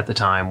 who at the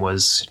time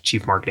was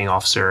chief marketing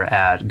officer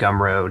at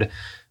Gumroad,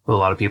 who a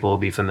lot of people will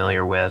be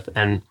familiar with.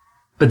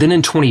 But then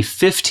in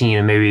 2015,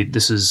 and maybe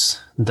this is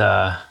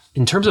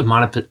in terms of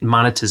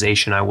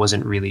monetization, I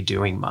wasn't really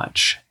doing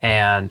much.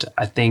 And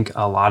I think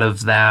a lot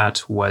of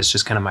that was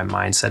just kind of my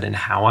mindset and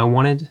how I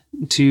wanted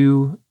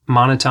to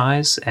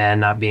monetize and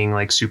not being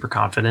like super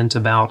confident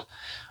about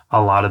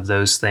a lot of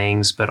those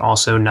things, but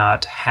also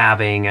not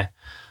having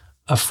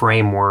a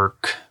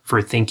framework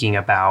for thinking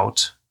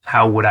about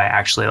how would I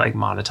actually like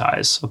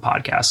monetize a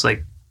podcast.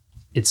 Like,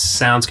 it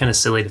sounds kind of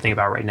silly to think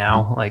about right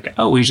now, like,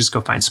 oh, we just go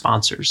find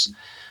sponsors.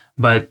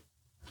 But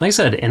like I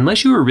said,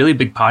 unless you were a really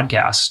big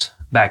podcast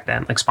back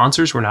then, like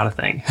sponsors were not a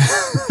thing.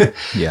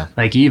 Yeah.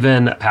 Like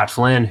even Pat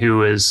Flynn, who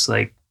was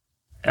like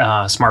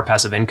Smart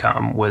Passive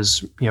Income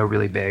was,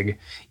 really big.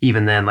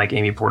 Even then, like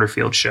Amy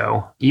Porterfield's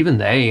show, even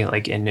they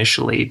like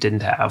initially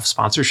didn't have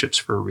sponsorships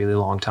for a really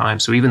long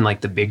time. So even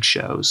like the big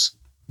shows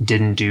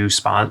didn't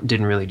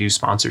really do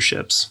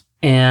sponsorships.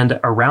 And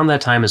around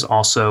that time is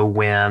also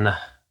when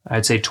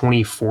I'd say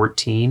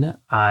 2014,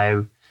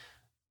 I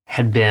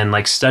had been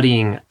like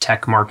studying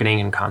tech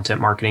marketing and content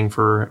marketing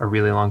for a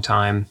really long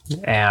time.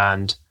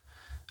 And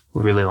a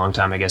really long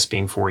time, I guess,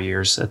 being 4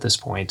 years at this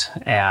point.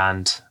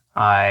 And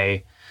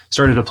I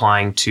started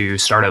applying to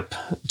startup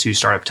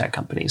tech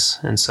companies.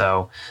 And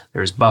so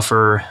there's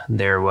Buffer,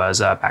 there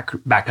was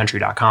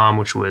Backcountry.com,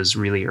 which was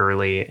really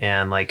early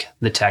in like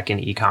the tech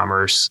and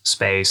e-commerce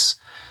space.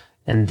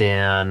 And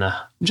then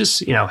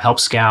just, Help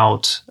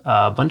Scout,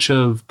 a bunch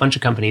of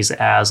companies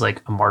as like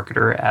a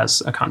marketer,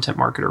 as a content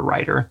marketer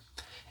writer.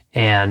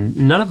 And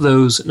none of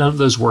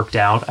those worked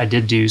out. I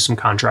did do some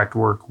contract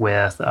work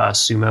with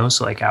Sumo,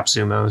 so like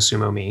AppSumo,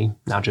 SumoMe,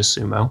 not just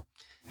Sumo.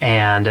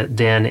 And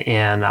then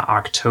in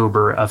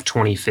October of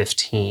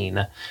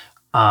 2015,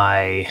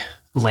 I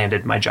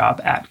landed my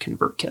job at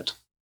ConvertKit.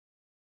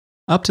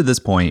 Up to this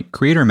point,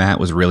 creator Matt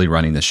was really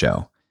running the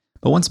show.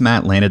 But once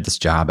Matt landed this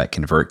job at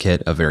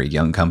ConvertKit, a very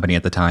young company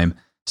at the time,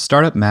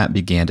 startup Matt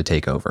began to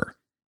take over.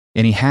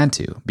 And he had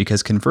to,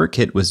 because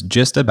ConvertKit was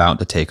just about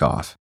to take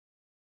off.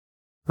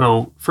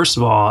 Well, first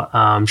of all,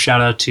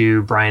 shout out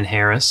to Brian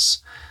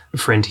Harris, a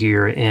friend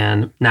here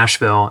in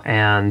Nashville.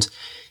 And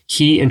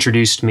he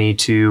introduced me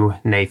to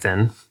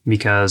Nathan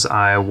because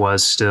I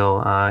was still,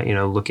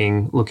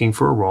 looking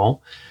for a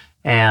role.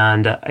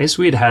 And I guess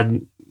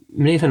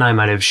Nathan and I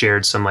might have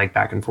shared some like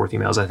back and forth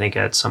emails. I think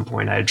at some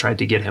point I had tried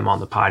to get him on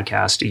the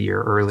podcast a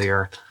year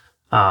earlier,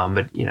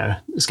 but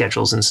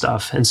schedules and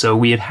stuff. And so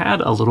we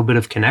had a little bit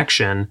of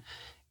connection.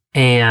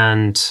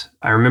 And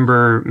I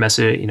remember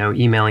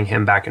emailing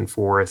him back and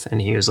forth,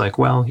 and he was like,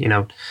 well,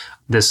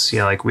 this,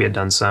 like we had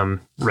done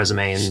some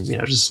resume and,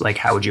 just like,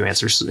 how would you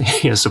answer,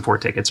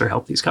 support tickets or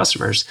help these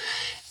customers?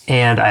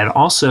 And I had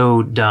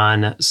also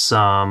done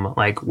some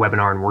like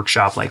webinar and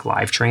workshop, like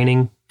live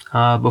training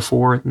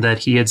before that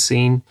he had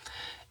seen.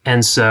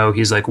 And so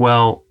he's like,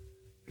 well,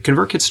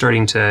 ConvertKit's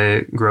starting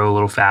to grow a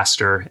little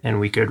faster, and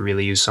we could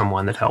really use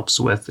someone that helps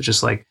with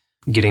just like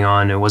getting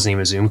on, it wasn't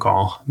even a Zoom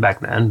call back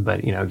then,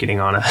 but getting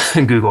on a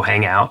Google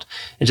Hangout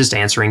and just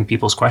answering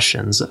people's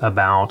questions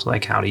about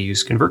like how to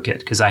use ConvertKit.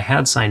 Because I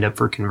had signed up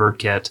for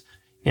ConvertKit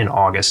in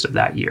August of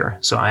that year.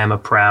 So I am a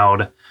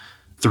proud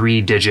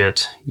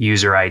 3-digit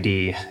user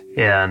ID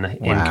in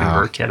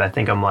ConvertKit. I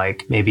think I'm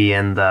like maybe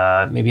in the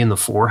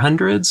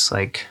 400s,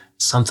 like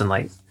something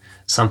like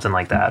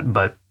that.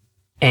 But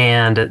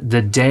and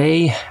the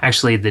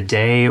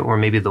day or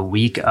maybe the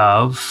week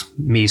of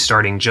me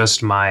starting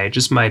just my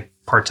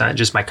part-time,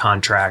 just my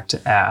contract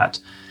at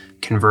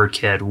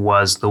ConvertKit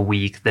was the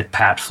week that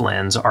Pat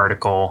Flynn's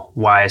article,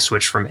 Why I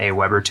Switched from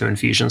Aweber to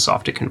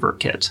Infusionsoft to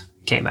ConvertKit,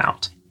 came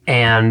out.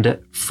 And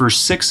for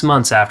 6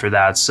 months after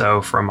that,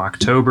 so from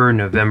October,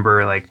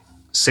 November, like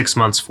 6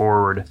 months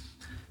forward,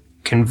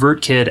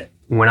 ConvertKit,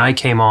 when I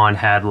came on,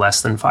 had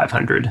less than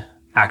 500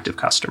 active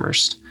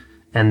customers.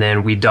 And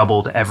then we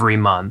doubled every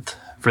month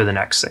for the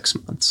next 6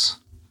 months.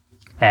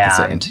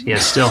 And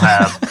still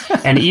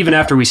have, and even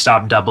after we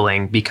stopped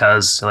doubling,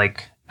 because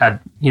like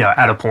at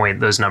a point,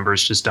 those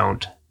numbers just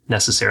don't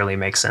necessarily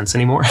make sense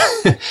anymore,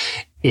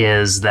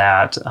 is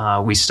that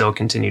we still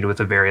continued with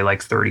a very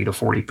like 30 to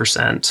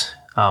 40%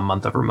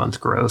 month over month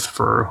growth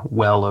for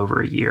well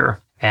over a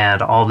year.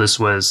 And all this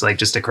was like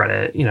just a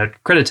credit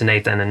to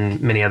Nathan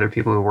and many other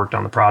people who worked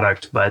on the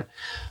product. But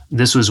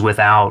this was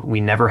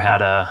we never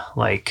had a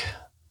like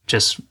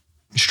just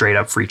straight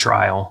up free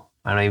trial.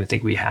 I don't even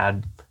think we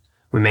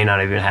may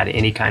not even had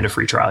any kind of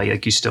free trial.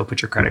 Like you still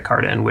put your credit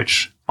card in,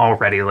 which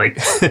already like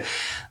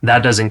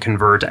that doesn't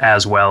convert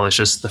as well as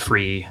just the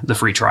free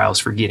trials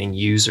for getting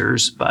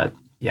users. But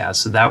yeah,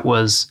 so that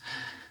was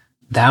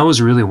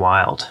really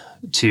wild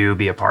to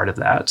be a part of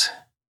that.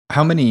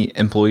 How many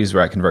employees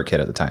were at ConvertKit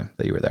at the time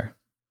that you were there?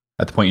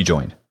 At the point you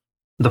joined?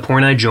 The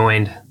point I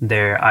joined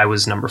there, I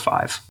was number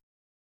 5.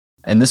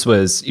 And this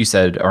was, you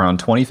said, around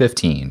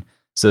 2015.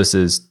 So this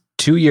is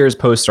 2 years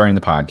post starting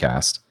the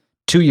podcast,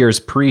 2 years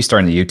pre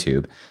starting the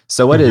YouTube.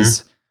 So what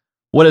is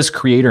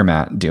Creator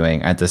Matt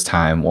doing at this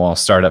time while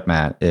Startup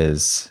Matt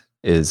is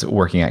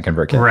working at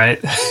ConvertKit?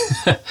 Right.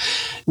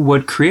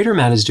 What Creator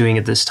Matt is doing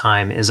at this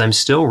time is I'm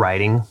still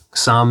writing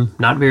some,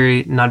 not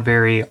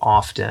very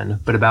often,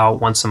 but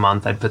about once a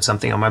month I'd put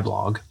something on my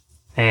blog.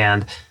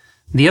 And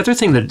the other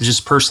thing that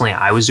just personally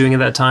I was doing at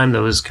that time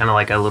that was kind of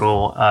like a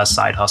little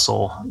side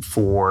hustle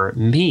for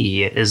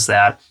me is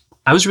that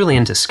I was really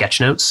into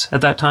sketchnotes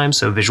at that time,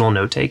 so visual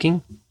note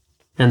taking.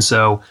 And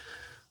so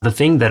the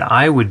thing that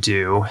I would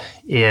do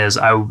is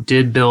I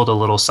did build a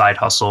little side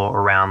hustle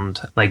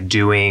around like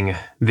doing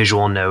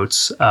visual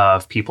notes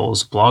of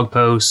people's blog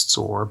posts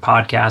or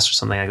podcasts or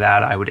something like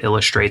that. I would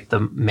illustrate the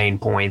main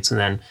points, and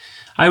then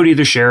I would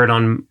either share it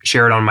on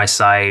my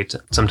site.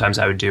 Sometimes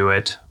I would do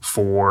it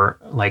for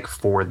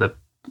the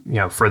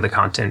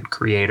content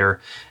creator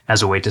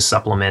as a way to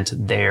supplement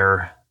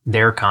their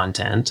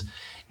content.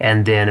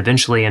 And then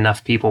eventually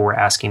enough people were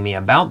asking me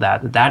about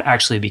that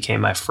actually became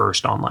my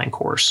first online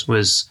course.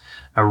 Was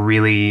a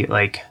really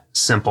like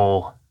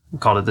simple,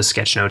 called it the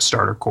Sketchnote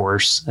Starter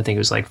Course. I think it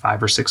was like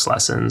 5 or 6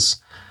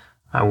 lessons.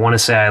 I want to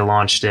say I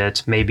launched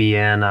it maybe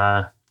in,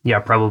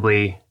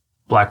 probably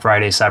Black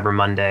Friday, Cyber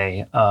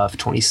Monday of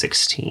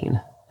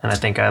 2016. And I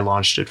think I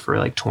launched it for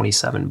like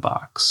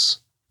 $27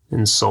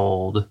 and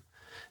sold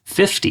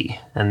 50.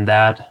 And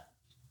that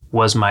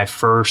was my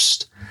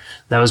first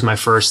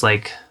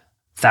like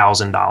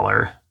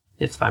 $1,000,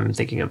 if I'm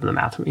thinking of the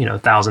math,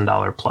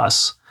 $1,000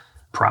 plus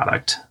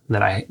product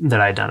that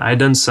I'd done. I'd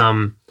done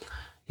some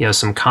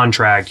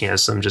contract,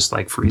 some just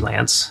like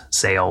freelance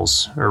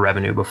sales or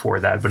revenue before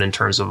that. But in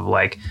terms of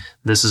like,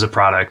 this is a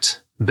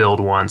product, build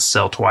once,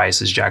 sell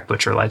twice, as Jack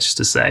Butcher likes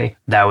to say,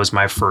 that was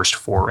my first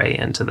foray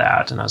into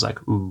that. And I was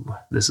like, ooh,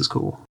 this is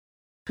cool.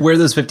 Where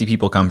did those 50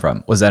 people come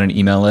from? Was that an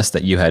email list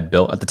that you had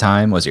built at the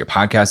time? Was it your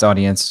podcast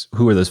audience?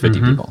 Who were those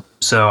 50 people?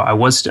 So I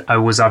was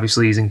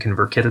obviously using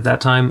ConvertKit at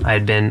that time.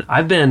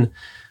 I've been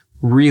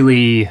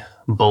really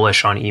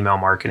bullish on email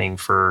marketing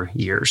for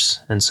years.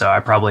 And so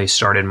I probably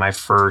started my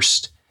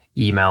first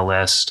email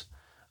list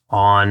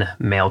on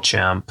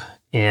MailChimp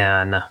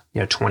in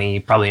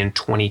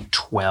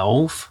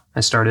 2012. I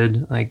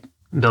started like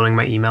building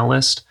my email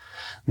list.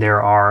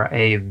 There are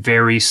a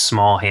very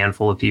small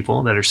handful of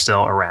people that are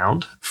still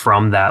around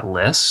from that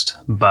list.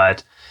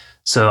 But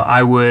so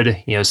I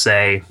would,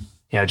 say,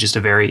 just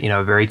a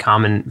very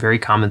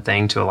common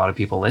thing to a lot of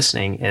people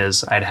listening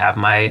is I'd have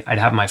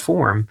my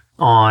form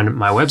on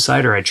my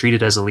website, or I'd treat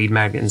it as a lead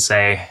magnet and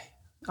say,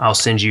 I'll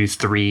send you a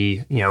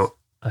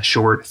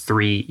short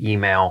 3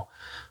 email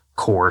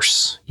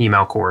course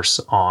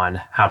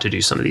on how to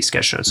do some of these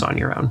sketch notes on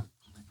your own.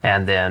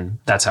 And then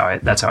that's how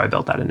I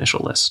built that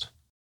initial list.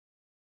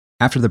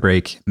 After the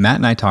break, Matt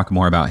and I talk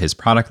more about his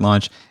product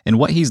launch and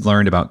what he's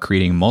learned about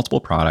creating multiple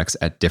products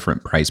at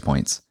different price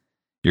points.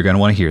 You're going to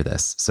want to hear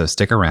this, so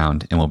stick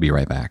around and we'll be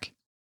right back.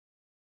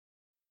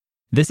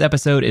 This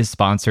episode is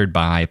sponsored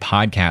by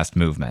Podcast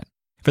Movement.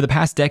 For the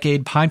past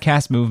decade,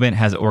 Podcast Movement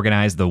has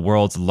organized the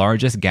world's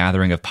largest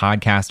gathering of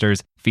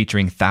podcasters,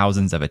 featuring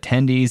thousands of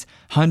attendees,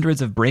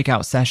 hundreds of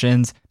breakout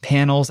sessions,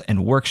 panels,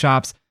 and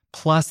workshops,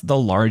 plus the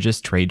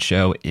largest trade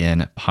show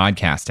in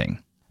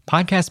podcasting.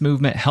 Podcast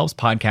Movement helps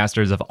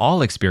podcasters of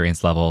all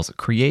experience levels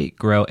create,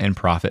 grow, and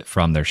profit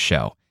from their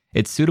show.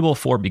 It's suitable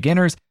for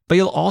beginners, but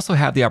you'll also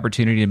have the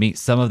opportunity to meet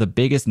some of the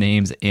biggest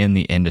names in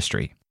the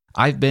industry.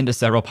 I've been to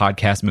several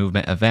Podcast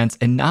Movement events,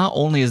 and not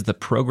only is the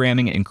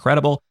programming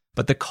incredible,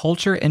 but the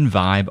culture and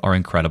vibe are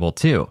incredible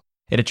too.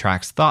 It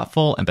attracts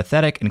thoughtful,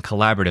 empathetic, and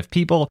collaborative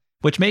people,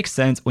 which makes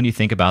sense when you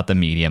think about the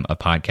medium of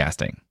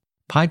podcasting.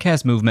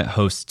 Podcast Movement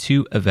hosts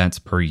 2 events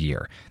per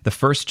year. The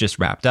first just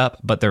wrapped up,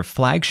 but their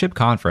flagship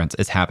conference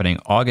is happening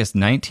August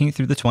 19th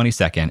through the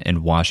 22nd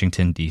in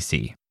Washington,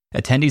 D.C.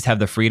 Attendees have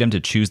the freedom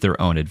to choose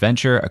their own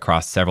adventure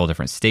across several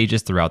different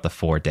stages throughout the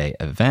 4-day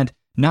event,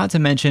 not to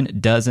mention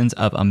dozens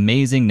of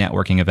amazing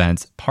networking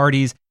events,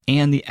 parties,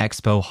 and the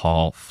expo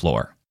hall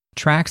floor.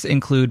 Tracks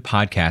include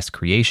podcast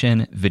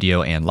creation,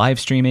 video and live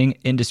streaming,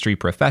 industry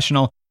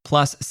professional,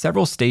 plus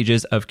several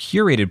stages of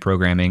curated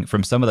programming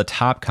from some of the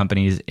top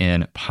companies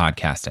in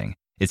podcasting.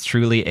 It's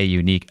truly a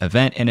unique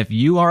event, and if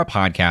you are a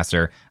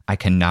podcaster, I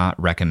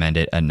cannot recommend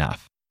it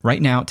enough.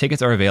 Right now,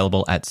 tickets are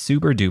available at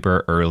super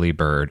duper early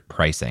bird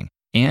pricing.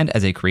 And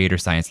as a Creator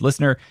Science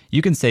listener,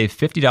 you can save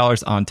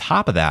 $50 on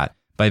top of that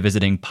by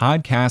visiting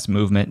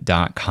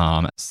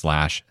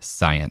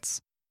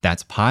podcastmovement.com/science.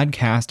 That's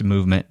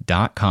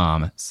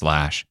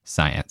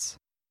podcastmovement.com/science.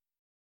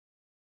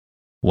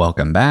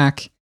 Welcome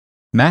back.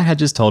 Matt had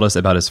just told us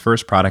about his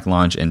first product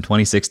launch in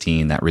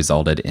 2016 that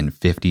resulted in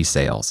 50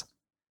 sales.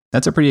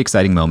 That's a pretty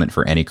exciting moment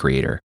for any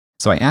creator.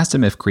 So I asked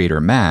him if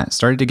creator Matt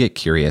started to get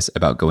curious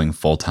about going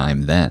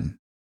full-time then.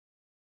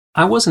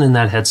 I wasn't in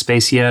that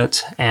headspace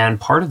yet, and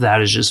part of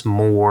that is just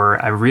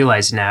more, I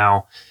realize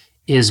now,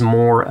 is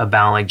more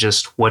about like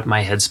just what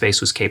my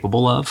headspace was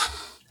capable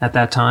of at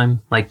that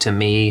time. Like to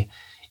me,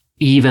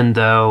 even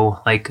though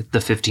like the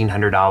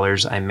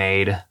 $1,500 I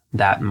made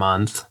that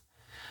month,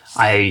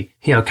 I,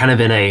 kind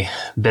of in a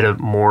bit of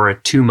more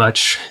too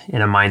much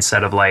in a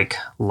mindset of like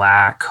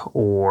lack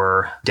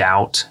or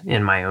doubt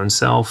in my own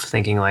self,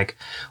 thinking like,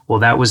 well,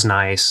 that was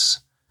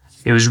nice.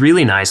 It was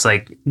really nice.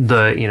 Like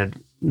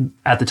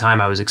at the time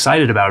I was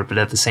excited about it, but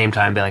at the same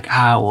time be like,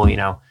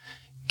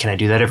 can I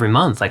do that every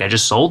month? Like I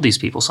just sold these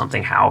people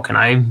something. How can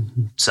I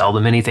sell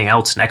them anything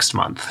else next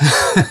month?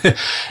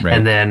 Right.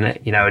 And then,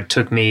 it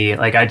took me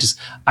like,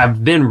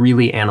 I've been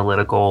really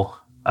analytical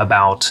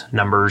about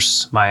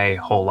numbers my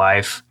whole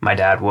life. My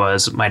dad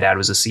was a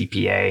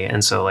CPA.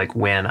 And so like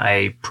when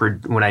I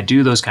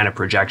do those kind of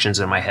projections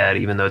in my head,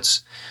 even though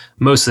it's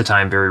most of the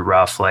time very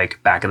rough,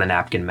 like back of the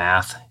napkin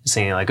math,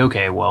 saying like,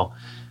 okay, well,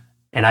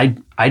 and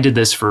I did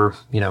this for,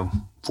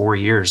 4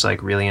 years,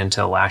 like really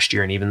until last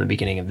year and even the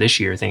beginning of this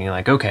year, thinking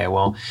like, okay,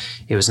 well,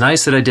 it was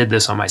nice that I did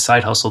this on my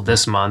side hustle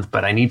this month,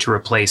 but I need to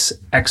replace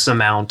X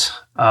amount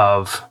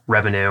of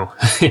revenue,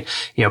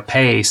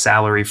 pay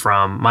salary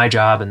from my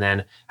job. And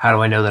then how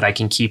do I know that I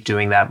can keep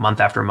doing that month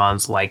after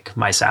month, like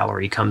my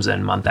salary comes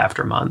in month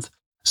after month?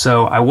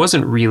 So I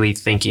wasn't really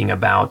thinking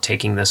about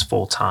taking this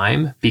full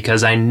time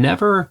because I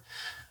never,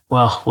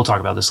 well, we'll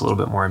talk about this a little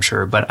bit more, I'm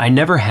sure, but I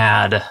never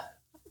had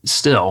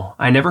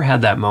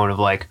that moment of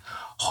like,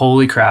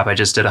 holy crap, I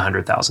just did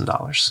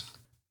 $100,000.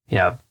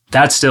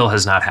 That still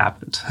has not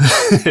happened.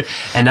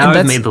 And now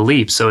I've made the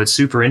leap. So it's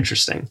super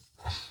interesting.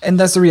 And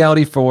that's the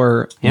reality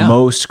for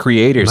most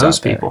creators. Most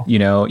out there. people.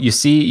 You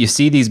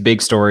see these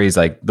big stories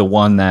like the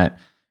one that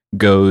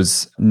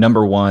goes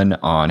number one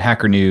on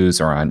Hacker News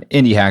or on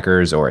Indie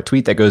Hackers, or a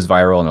tweet that goes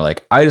viral and they're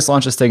like, I just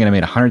launched this thing and I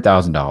made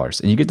 $100,000.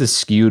 And you get this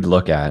skewed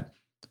look at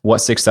what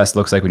success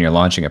looks like when you're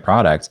launching a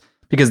product,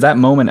 because that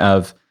moment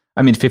of,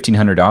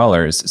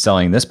 $1,500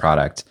 selling this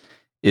product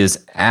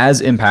is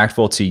as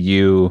impactful to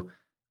you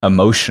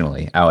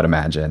emotionally, I would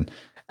imagine,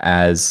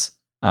 as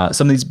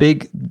some of these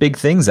big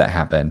things that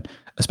happen,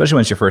 especially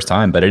when it's your first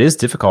time. But it is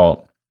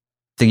difficult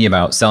thinking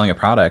about selling a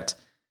product.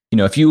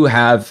 If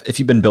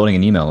you've been building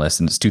an email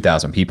list and it's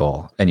 2,000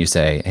 people and you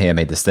say, hey, I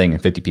made this thing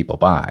and 50 people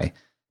buy,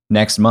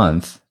 next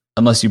month,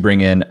 unless you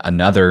bring in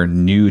another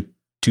new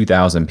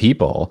 2,000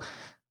 people,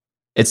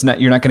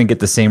 you're not going to get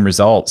the same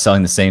result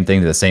selling the same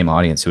thing to the same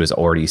audience who has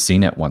already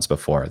seen it once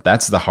before.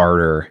 That's the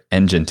harder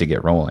engine to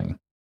get rolling.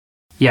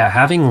 Yeah,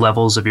 having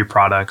levels of your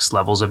products,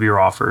 levels of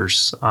your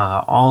offers,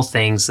 all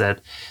things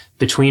that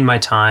between my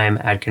time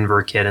at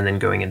ConvertKit and then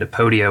going into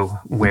Podio,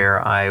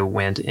 where I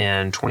went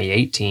in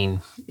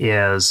 2018,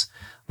 is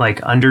like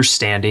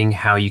understanding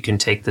how you can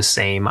take the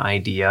same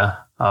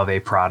idea of a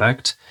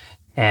product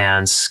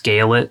and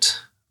scale it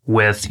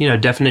with,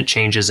 definite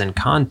changes in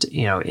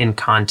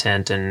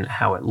content and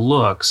how it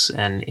looks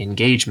and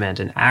engagement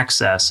and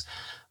access,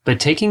 but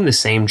taking the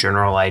same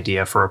general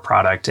idea for a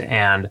product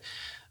and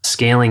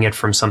scaling it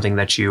from something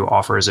that you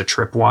offer as a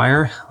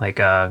tripwire, like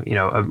a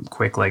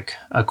quick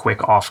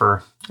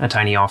offer, a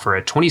tiny offer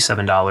at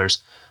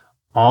 $27,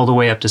 all the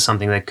way up to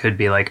something that could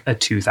be like a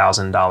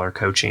 $2,000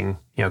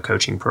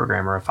 coaching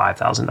program or a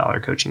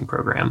 $5,000 coaching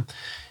program.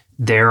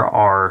 There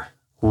are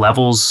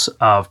levels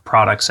of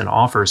products and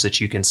offers that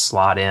you can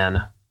slot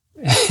in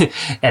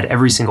at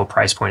every single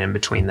price point in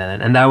between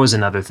then. And that was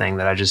another thing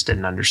that I just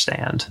didn't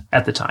understand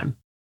at the time.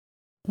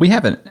 We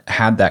haven't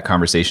had that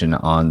conversation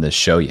on the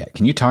show yet.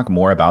 Can you talk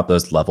more about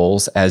those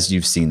levels as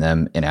you've seen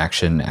them in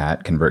action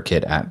at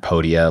ConvertKit, at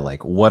Podia?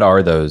 Like, what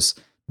are those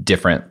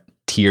different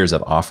tiers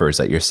of offers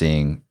that you're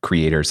seeing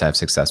creators have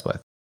success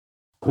with?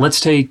 Let's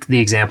take the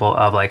example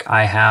of like,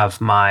 I have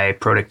my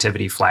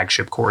productivity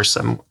flagship course.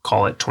 I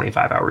call it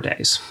 25-hour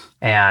days.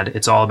 And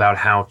it's all about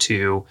how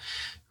to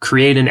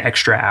create an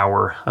extra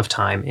hour of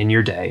time in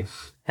your day.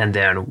 And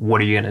then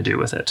what are you going to do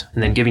with it?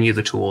 And then giving you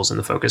the tools and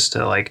the focus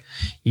to like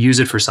use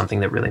it for something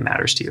that really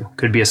matters to you.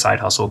 Could be a side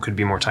hustle, could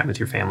be more time with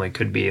your family,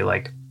 could be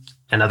like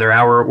another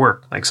hour at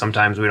work. Like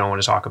sometimes we don't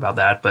want to talk about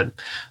that, but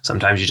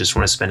sometimes you just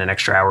want to spend an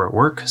extra hour at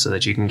work so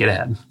that you can get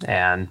ahead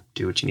and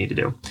do what you need to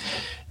do.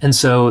 And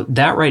so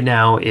that right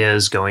now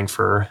is going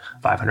for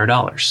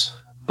 $500.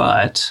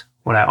 But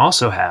what I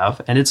also have,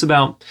 and it's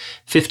about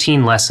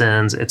 15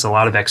 lessons, it's a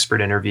lot of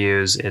expert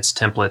interviews, it's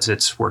templates,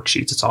 it's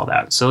worksheets, it's all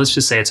that. So let's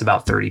just say it's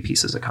about 30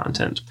 pieces of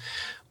content.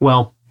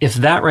 Well, if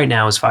that right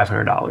now is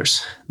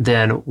 $500,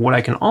 then what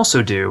I can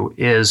also do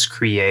is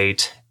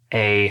create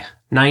a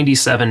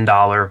 $97,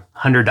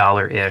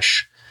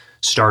 $100-ish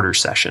starter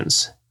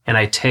sessions. And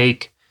I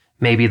take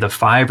maybe the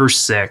 5 or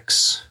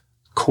 6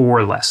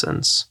 core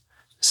lessons,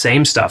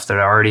 same stuff that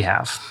I already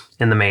have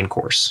in the main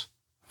course,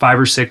 5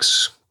 or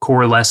 6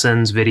 core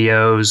lessons,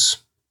 videos,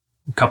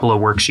 a couple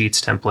of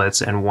worksheets,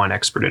 templates, and 1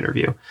 expert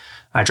interview.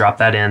 I drop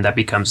that in, that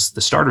becomes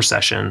the starter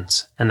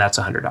sessions, and that's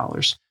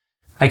 $100.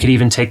 I could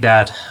even take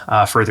that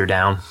further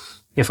down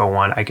if I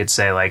want. I could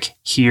say like,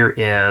 here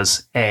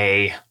is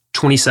a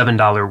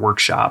 $27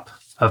 workshop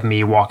of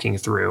me walking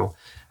through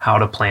how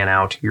to plan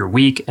out your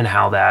week and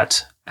how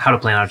to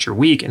plan out your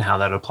week and how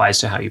that applies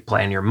to how you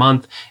plan your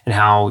month and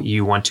how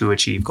you want to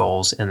achieve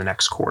goals in the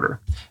next quarter.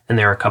 And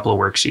there are a couple of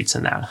worksheets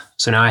in that.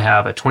 So now I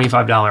have a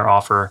 $25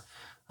 offer,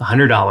 a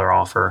 $100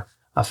 offer,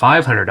 a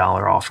 $500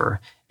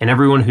 offer, and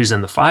everyone who's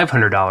in the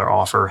 $500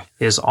 offer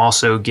is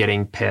also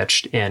getting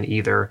pitched in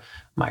either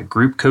my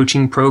group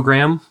coaching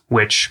program,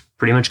 which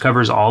pretty much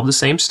covers all the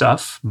same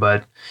stuff,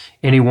 but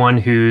anyone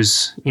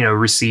who's,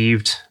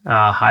 received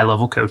high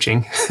level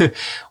coaching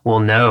will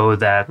know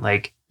that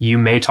like, you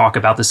may talk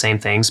about the same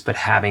things, but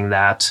having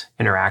that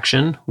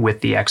interaction with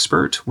the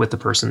expert, with the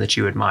person that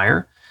you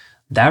admire,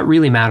 that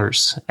really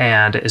matters.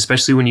 And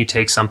especially when you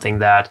take something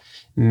that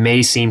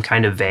may seem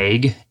kind of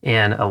vague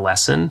in a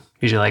lesson,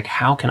 because you're like,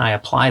 how can I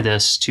apply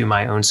this to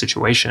my own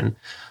situation?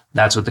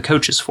 That's what the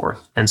coach is for.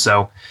 And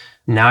so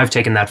now I've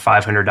taken that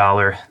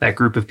 $500, that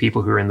group of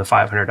people who are in the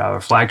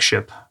 $500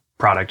 flagship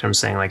product. I'm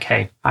saying like,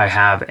 hey, I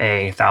have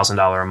a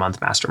 $1,000 a month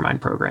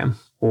mastermind program.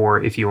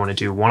 Or if you want to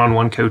do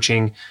one-on-one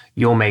coaching,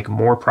 you'll make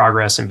more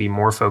progress and be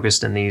more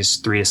focused in these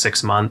 3 to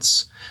 6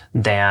 months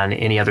than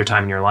any other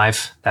time in your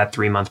life. That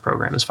 3-month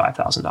program is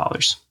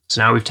 $5,000.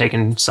 So now we've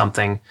taken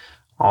something,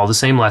 all the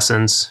same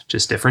lessons,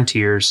 just different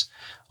tiers,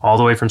 all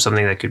the way from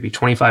something that could be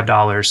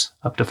 $25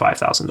 up to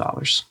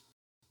 $5,000.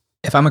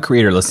 If I'm a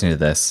creator listening to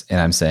this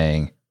and I'm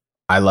saying,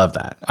 I love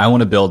that, I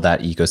want to build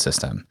that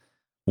ecosystem,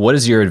 what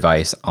is your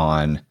advice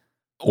on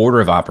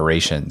order of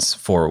operations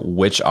for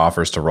which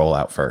offers to roll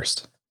out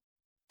first?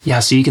 Yeah,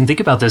 so you can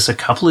think about this a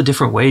couple of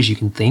different ways. You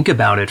can think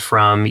about it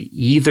from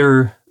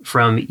either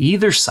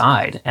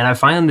side. And I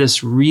find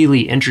this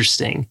really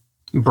interesting.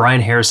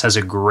 Brian Harris has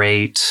a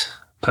great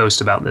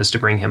post about this to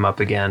bring him up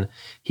again.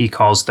 He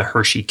calls the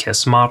Hershey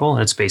Kiss model.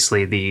 And it's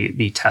basically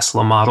the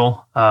Tesla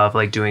model of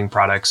like doing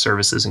products,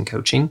 services, and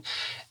coaching.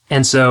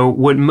 And so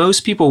what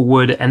most people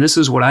would, and this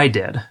is what I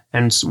did,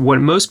 and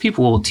what most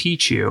people will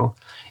teach you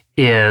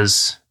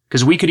is,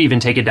 because we could even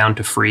take it down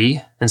to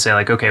free and say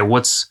like, okay,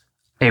 what's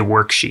a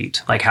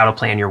worksheet, like how to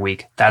plan your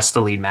week? That's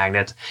the lead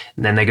magnet.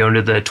 And then they go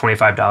into the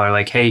 $25,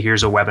 like, hey,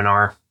 here's a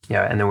webinar.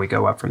 Yeah. And then we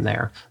go up from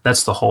there.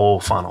 That's the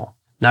whole funnel.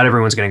 Not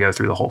everyone's going to go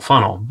through the whole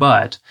funnel,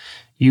 but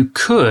you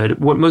could,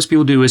 what most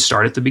people do is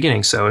start at the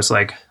beginning. So it's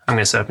like, I'm going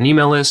to set up an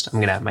email list. I'm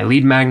going to have my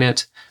lead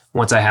magnet.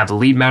 Once I have the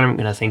lead magnet, I'm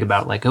going to think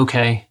about like,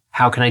 okay,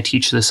 how can I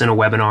teach this in a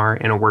webinar,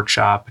 in a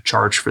workshop,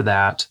 charge for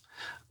that?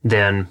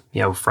 Then,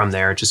 from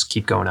there, just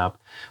keep going up.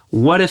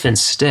 What if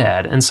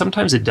instead, and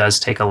sometimes it does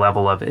take a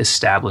level of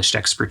established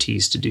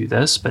expertise to do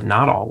this, but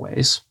not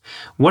always.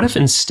 What if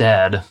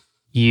instead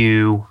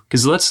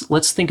because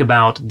let's think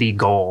about the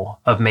goal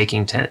of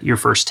making your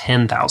first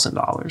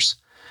 $10,000.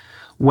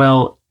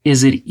 Well,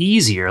 is it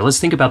easier? Let's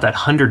think about that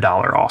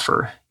 $100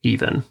 offer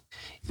even.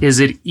 Is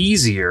it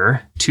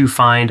easier to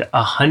find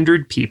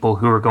 100 people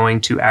who are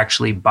going to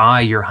actually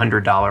buy your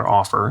 $100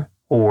 offer,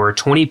 or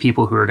 20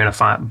 people who are going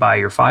to buy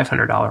your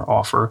 $500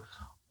 offer?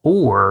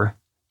 Or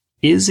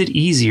is it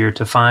easier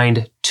to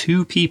find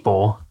 2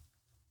 people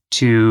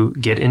to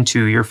get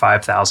into your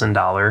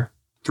 $5,000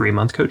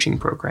 3-month coaching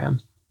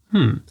program?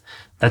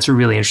 That's a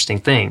really interesting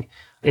thing.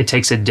 It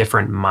takes a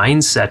different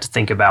mindset to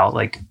think about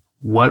like,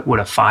 what would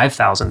a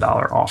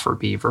 $5,000 offer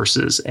be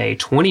versus a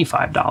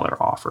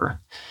 $25 offer?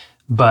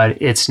 But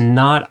it's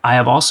not, I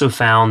have also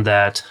found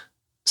that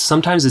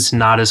sometimes it's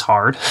not as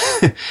hard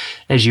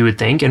as you would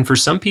think. And for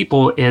some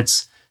people,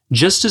 it's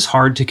just as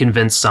hard to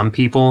convince some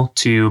people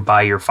to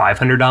buy your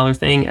 $500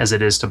 thing as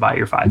it is to buy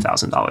your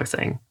 $5,000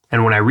 thing.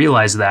 And when I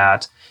realized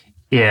that,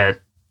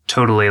 it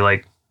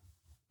totally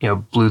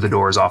blew the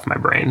doors off my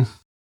brain.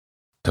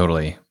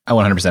 Totally. I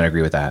 100%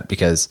 agree with that,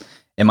 because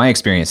in my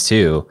experience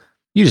too,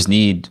 you just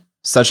need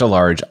such a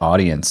large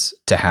audience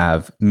to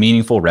have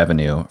meaningful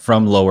revenue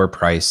from lower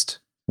priced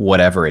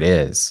whatever it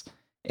is.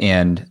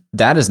 And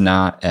that is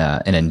not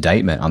an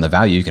indictment on the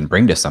value you can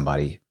bring to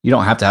somebody. You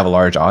don't have to have a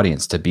large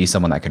audience to be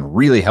someone that can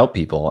really help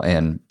people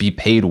and be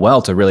paid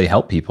well to really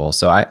help people.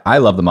 So I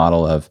love the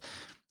model of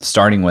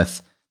starting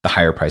with the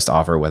higher priced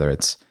offer, whether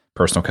it's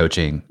personal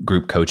coaching,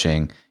 group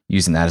coaching,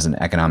 using that as an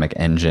economic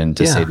engine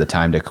to save the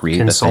time to create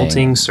consulting, the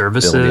thing,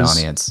 services, build the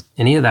audience.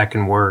 Any of that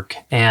can work.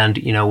 And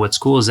what's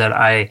cool is that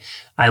I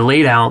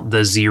laid out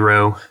the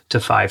 0 to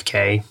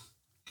 5K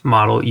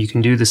model. You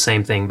can do the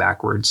same thing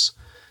backwards.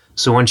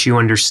 So once you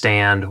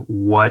understand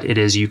what it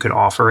is you could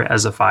offer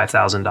as a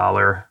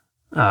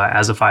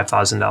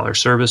 $5,000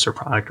 service or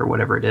product or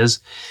whatever it is,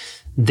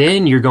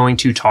 then you're going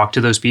to talk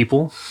to those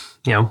people,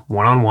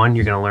 one-on-one.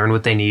 You're going to learn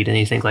what they need. And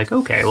you think like,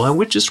 okay,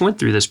 well, I just went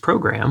through this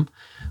program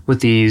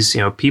with these,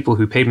 people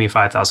who paid me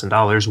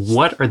 $5,000.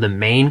 What are the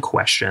main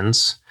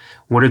questions?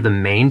 What are the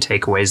main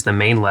takeaways, the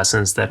main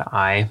lessons that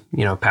I,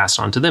 passed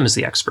on to them as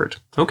the expert?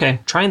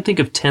 Okay, try and think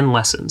of 10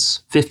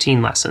 lessons,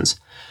 15 lessons.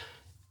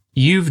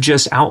 You've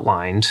just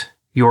outlined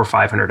your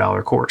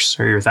 $500 course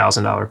or your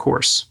 $1,000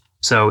 course.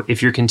 So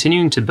if you're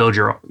continuing to build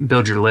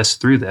your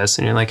list through this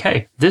and you're like,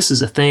 hey, this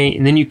is a thing,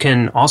 and then you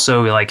can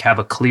also have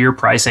a clear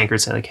price anchor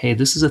and say like, hey,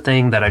 this is a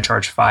thing that I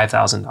charge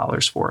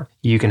 $5,000 for.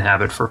 You can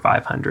have it for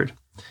 $500.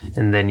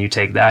 And then you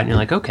take that and you're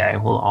like, okay,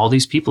 well, all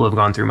these people have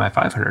gone through my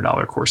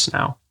 $500 course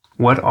now.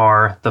 What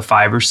are the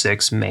 5 or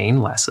 6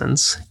 main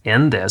lessons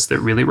in this that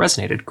really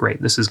resonated?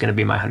 Great. This is going to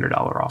be my $100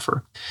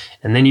 offer.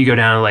 And then you go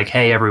down to like,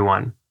 hey,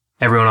 everyone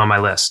on my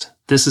list,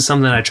 this is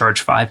something I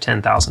charge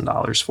 $5,000,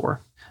 $10,000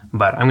 for,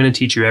 but I'm going to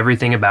teach you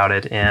everything about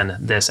it in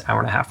this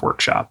hour-and-a-half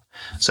workshop.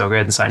 So go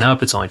ahead and sign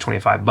up. It's only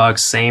 $25.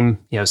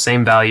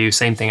 Same value,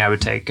 same thing I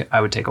would take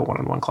a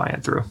one-on-one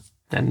client through.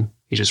 And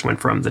he just went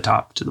from the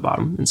top to the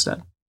bottom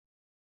instead.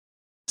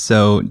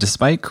 So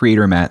despite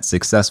Creator Matt's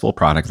successful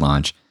product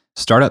launch,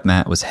 Startup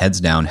Matt was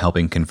heads down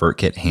helping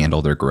ConvertKit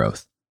handle their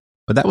growth.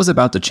 But that was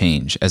about to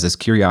change as his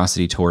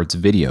curiosity towards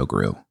video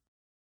grew.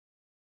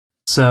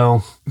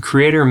 So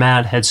Creator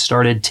Matt had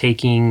started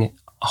taking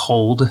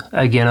hold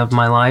again of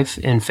my life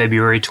in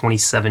February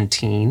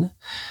 2017.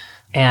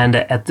 And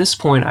at this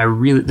point,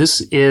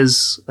 this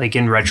is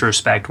in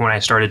retrospect when I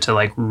started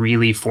to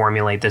really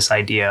formulate this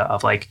idea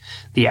of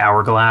the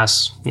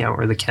hourglass,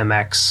 or the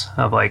Chemex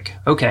of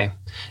okay,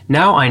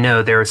 now I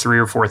know there are 3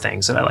 or 4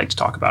 things that I like to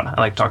talk about. I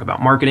like to talk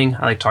about marketing.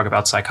 I like to talk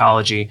about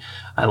psychology.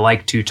 I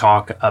like to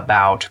talk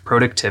about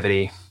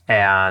productivity.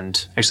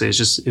 And actually,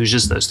 it was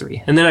just those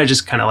 3. And then I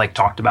just kind of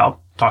talked about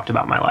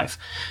my life.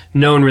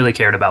 No one really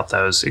cared about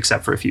those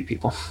except for a few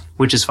people,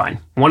 which is fine.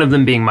 One of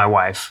them being my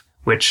wife,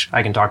 which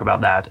I can talk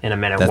about that in a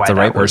minute. That's the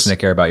right person to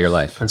care about your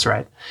life. That's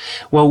right.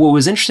 Well, what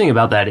was interesting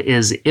about that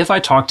is if I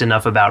talked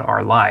enough about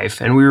our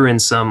life, and we were in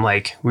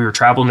we were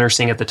travel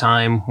nursing at the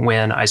time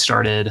when I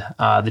started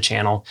the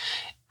channel,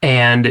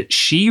 and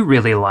she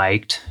really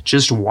liked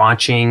just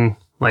watching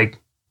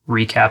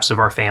recaps of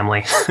our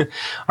family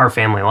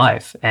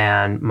life.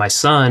 And my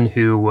son,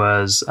 who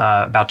was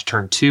about to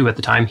turn 2 at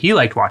the time, he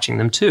liked watching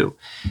them too.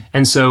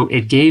 And so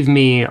it gave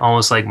me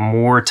almost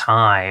more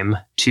time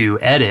to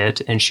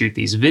edit and shoot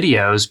these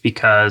videos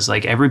because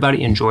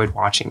everybody enjoyed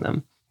watching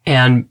them.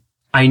 And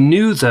I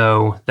knew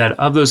though that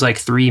of those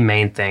 3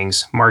 main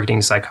things,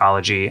 marketing,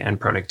 psychology,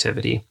 and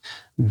productivity,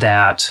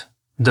 that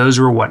those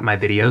were what my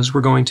videos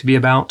were going to be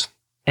about.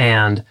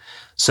 And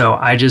so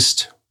I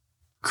just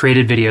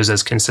created videos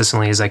as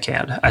consistently as I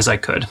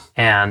could.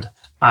 And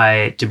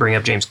to bring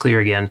up James Clear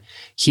again,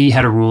 he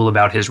had a rule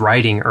about his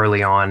writing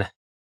early on.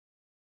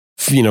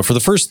 For the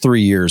first 3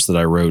 years that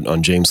I wrote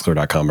on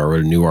jamesclear.com, I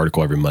wrote a new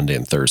article every Monday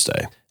and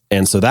Thursday.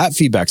 And so that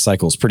feedback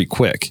cycle is pretty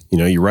quick.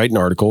 You write an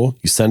article,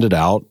 you send it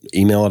out,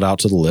 email it out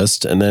to the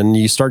list, and then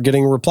you start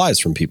getting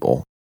replies from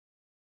people.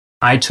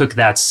 I took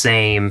that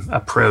same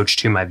approach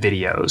to my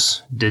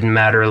videos. Didn't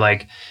matter,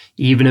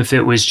 even if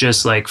it was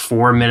just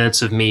 4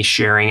 minutes of me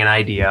sharing an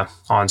idea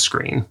on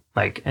screen.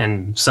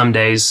 And some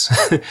days,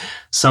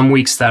 some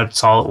weeks,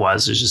 that's all it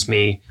was. It was just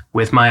me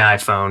with my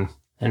iPhone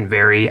and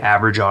very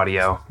average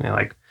audio.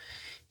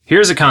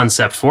 Here's a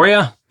concept for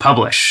you,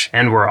 publish,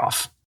 and we're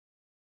off.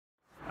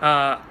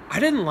 I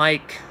didn't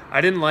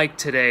like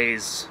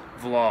today's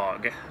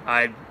vlog.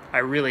 I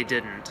really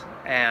didn't.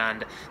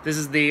 And this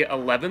is the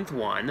 11th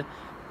one.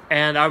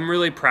 And I'm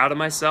really proud of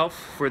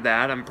myself for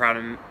that. I'm proud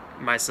of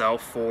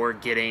myself for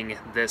getting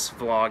this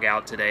vlog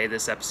out today,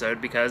 this episode,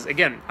 because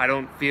again, I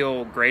don't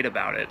feel great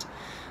about it.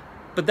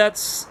 But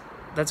that's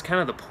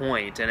kind of the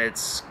point, and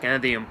it's kind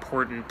of the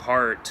important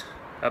part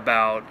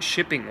about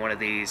shipping one of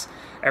these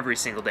every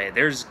single day.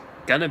 There's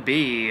gonna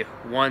be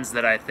ones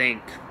that I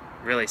think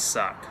really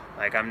suck.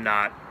 I'm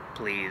not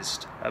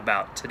pleased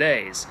about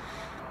today's.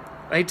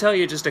 I tell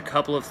you just a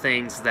couple of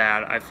things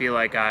that I feel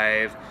like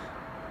I've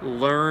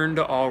learned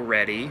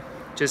already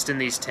just in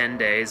these 10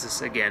 days.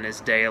 This, again,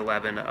 is day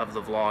 11 of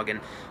the vlog, and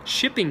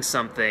shipping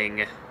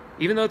something,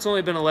 even though it's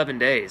only been 11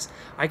 days,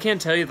 I can't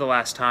tell you the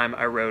last time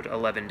I wrote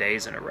 11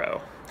 days in a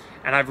row.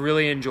 And I've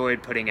really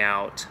enjoyed putting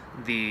out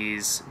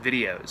these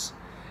videos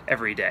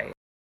every day.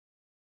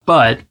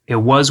 But it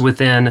was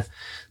within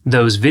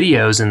those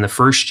videos in the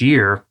first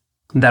year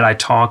that I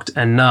talked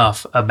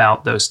enough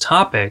about those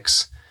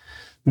topics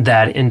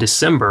that in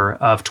December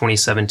of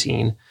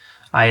 2017,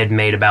 I had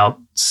made about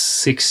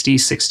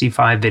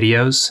 65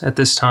 videos at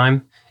this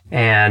time,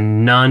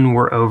 and none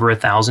were over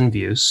 1,000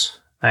 views.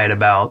 I had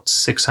about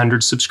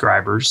 600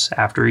 subscribers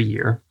after a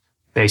year,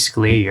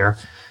 basically a year.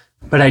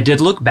 But I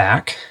did look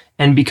back,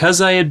 and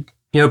because I had,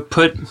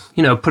 put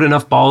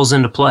enough balls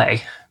into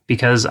play,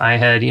 because I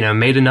had,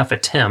 made enough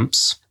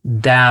attempts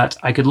that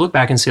I could look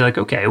back and say, like,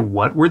 okay,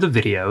 what were the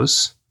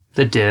videos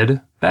that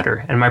did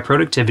better? And my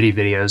productivity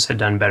videos had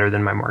done better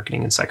than my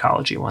marketing and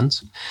psychology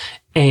ones.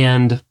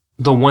 And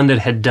the one that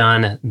had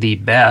done the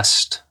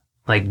best,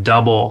 like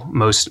double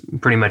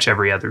pretty much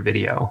every other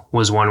video,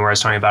 was one where I was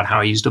talking about how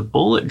I used a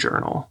bullet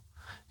journal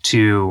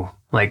to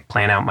like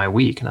plan out my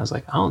week. And I was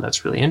like, oh,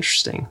 that's really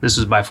interesting. This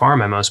was by far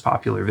my most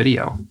popular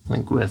video,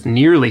 like with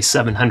nearly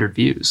 700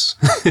 views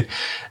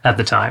at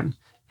the time.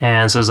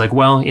 And so I was like,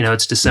 well,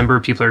 it's December.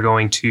 People are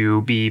going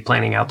to be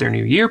planning out their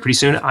new year pretty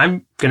soon.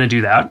 I'm going to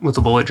do that with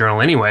a bullet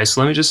journal anyway.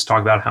 So let me just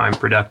talk about how I'm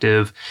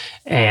productive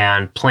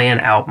and plan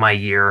out my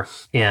year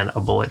in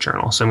a bullet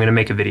journal. So I'm going to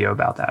make a video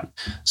about that.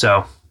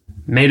 So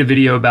made a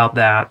video about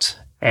that.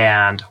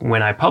 And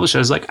when I published it, I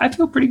was like, I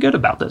feel pretty good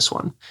about this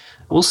one.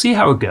 We'll see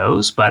how it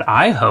goes, but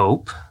I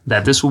hope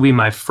that this will be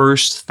my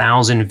first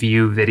 1,000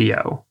 view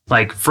video,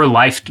 like for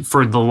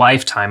the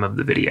lifetime of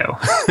the video.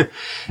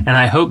 And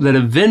I hope that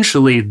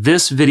eventually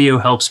this video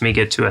helps me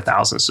get to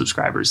 1,000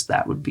 subscribers.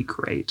 That would be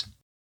great.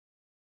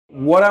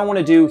 What I want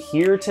to do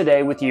here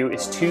today with you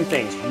is two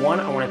things.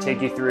 One, I want to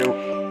take you through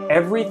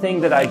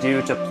everything that I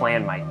do to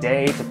plan my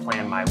day, to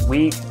plan my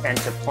week, and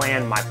to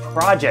plan my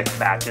project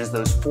batches,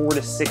 those 4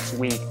 to 6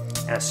 week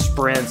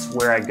sprints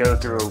where I go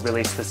through a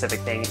really specific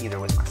thing, either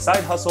with my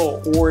side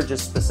hustle or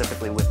just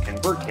specifically with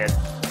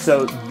ConvertKit.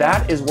 So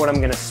that is what I'm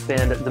going to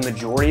spend the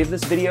majority of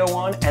this video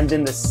on. And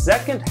then the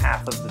second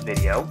half of the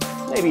video,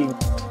 maybe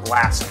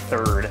last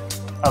third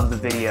of the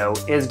video,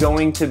 is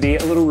going to be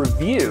a little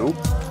review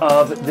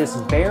of this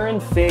Baron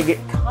Fig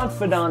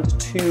Confidant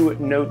 2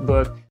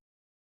 notebook.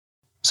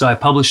 So I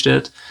published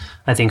it,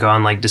 I think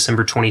on like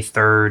December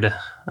 23rd,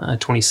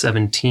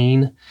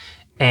 2017.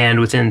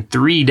 And within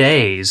 3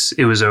 days,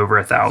 it was over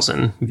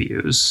 1,000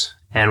 views.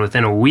 And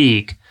within a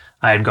week,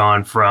 I had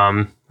gone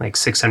from like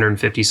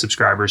 650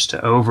 subscribers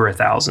to over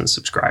 1,000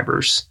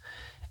 subscribers.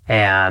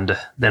 And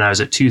then I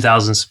was at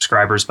 2,000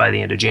 subscribers by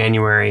the end of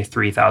January,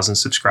 3,000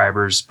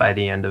 subscribers by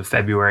the end of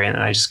February. And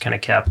then I just kind of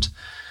kept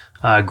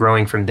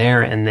growing from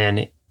there. And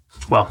then,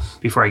 well,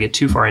 before I get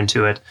too far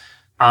into it,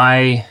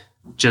 I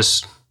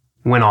just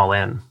went all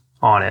in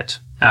on it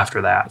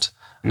after that.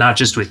 Not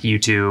just with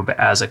YouTube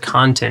as a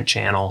content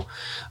channel,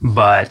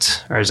 or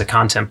as a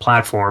content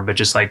platform, but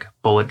just like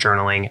bullet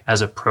journaling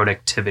as a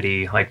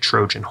productivity, like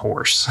Trojan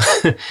horse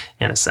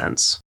in a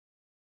sense.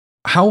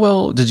 How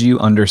well did you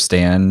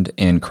understand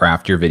and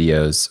craft your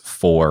videos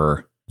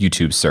for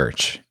YouTube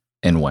search,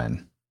 and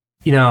when?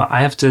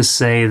 I have to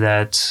say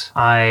that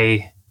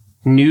I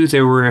knew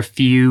there were a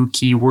few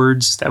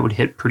keywords that would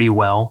hit pretty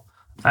well.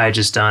 I had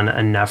just done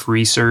enough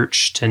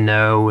research to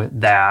know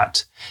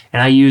that,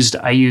 and I used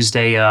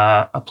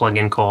a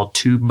plugin called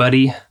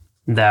TubeBuddy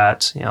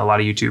that a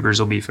lot of YouTubers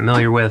will be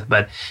familiar with,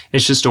 but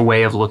it's just a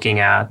way of looking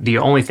at, the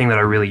only thing that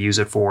I really use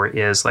it for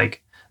is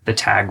like the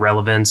tag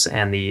relevance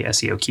and the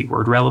SEO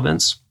keyword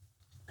relevance.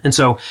 And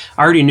so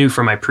I already knew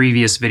from my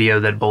previous video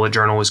that bullet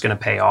journal was going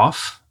to pay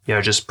off.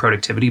 Just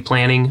productivity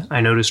planning,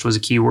 I noticed, was a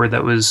keyword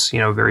that was,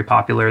 very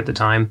popular at the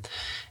time.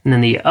 And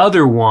then the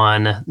other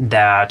one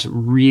that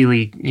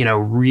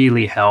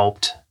really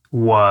helped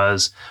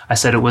was, I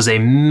said it was a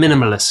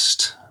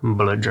minimalist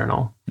bullet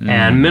journal.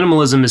 And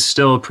minimalism is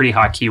still a pretty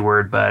hot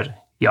keyword,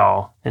 but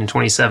y'all, in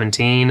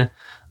 2017,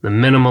 the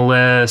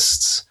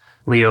minimalists,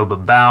 Leo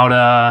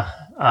Babauta,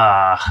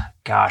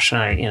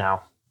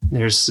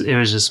 it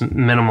was just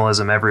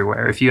minimalism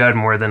everywhere. If you had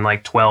more than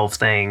like 12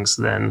 things,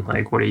 then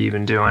like, what are you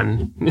even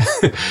doing?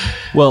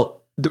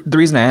 Well, the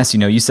reason I asked,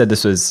 you said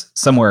this was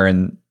somewhere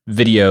in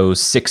video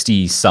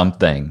 60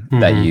 something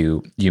that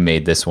you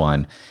made this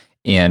one.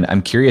 And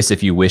I'm curious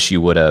if you wish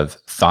you would have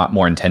thought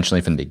more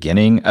intentionally from the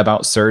beginning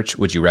about search.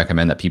 Would you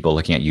recommend that people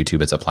looking at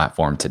YouTube as a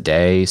platform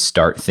today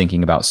start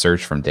thinking about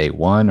search from day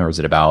one, or is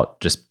it about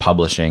just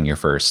publishing your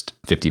first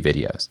 50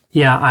 videos?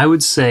 Yeah, I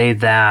would say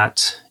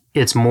that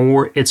it's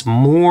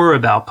more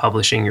about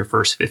publishing your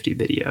first 50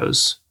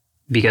 videos,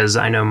 because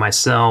I know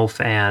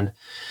myself and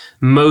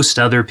most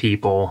other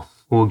people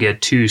will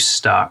get too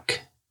stuck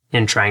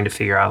in trying to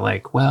figure out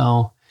like,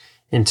 well,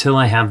 until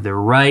I have the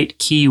right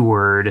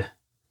keyword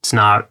It's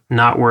not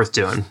worth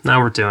doing. Not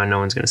worth doing. No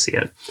one's going to see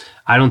it.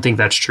 I don't think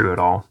that's true at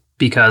all,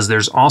 because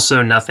there's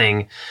also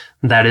nothing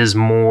that is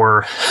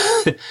more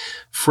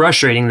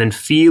frustrating than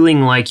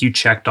feeling like you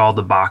checked all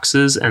the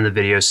boxes and the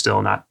video's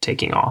still not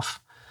taking off.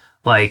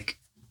 Like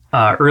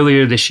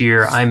earlier this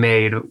year, I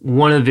made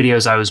one of the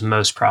videos I was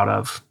most proud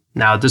of.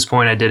 Now at this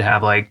point, I did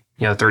have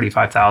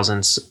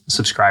 35,000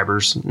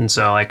 subscribers, and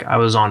so I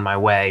was on my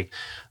way.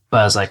 But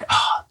I was like,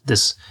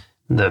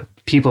 the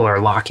people are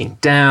locking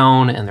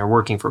down and they're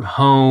working from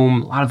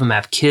home. A lot of them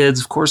have kids.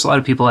 Of course, a lot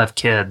of people have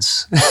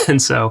kids,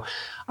 and so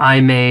I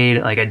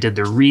did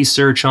the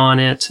research on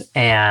it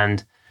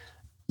and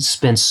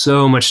spent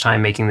so much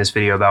time making this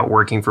video about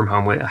working from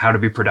home, how to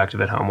be productive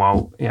at home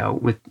while,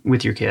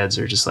 with your kids,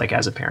 or just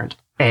as a parent.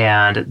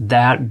 And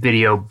that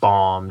video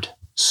bombed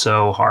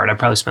so hard. I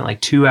probably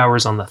spent 2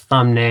 hours on the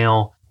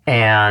thumbnail,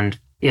 and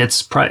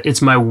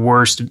it's my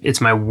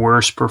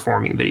worst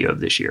performing video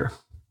of this year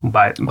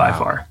by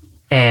far.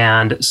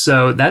 And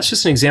so that's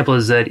just an example,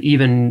 is that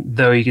even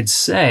though you could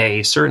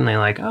say certainly you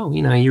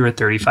were at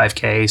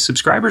 35K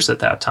subscribers at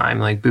that time,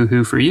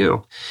 boohoo for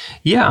you.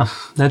 Yeah,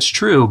 that's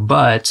true.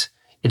 But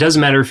it doesn't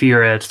matter if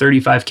you're at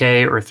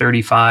 35K or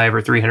 35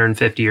 or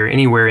 350 or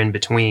anywhere in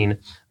between.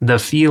 The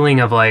feeling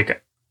of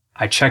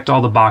I checked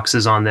all the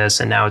boxes on this,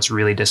 and now it's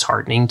really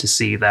disheartening to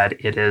see that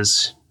it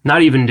is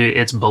not even,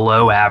 it's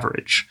below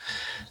average.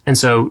 And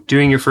so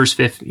doing your first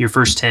 10, your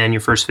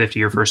first 50,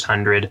 your first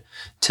 100,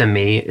 to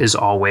me, is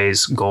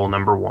always goal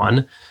number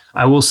one.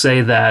 I will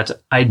say that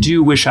I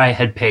do wish I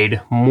had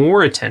paid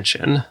more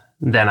attention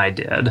than I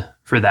did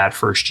for that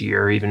first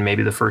year, even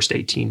maybe the first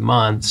 18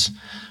 months,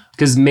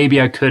 because maybe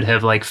I could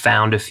have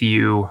found a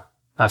few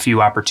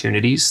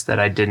opportunities that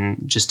I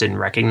didn't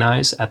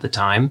recognize at the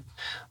time.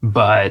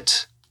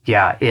 But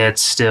yeah,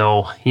 it's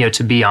still,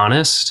 to be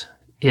honest,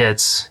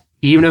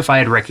 even if I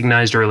had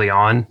recognized early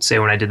on, say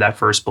when I did that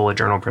first bullet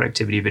journal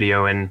productivity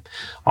video in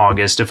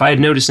August, if I had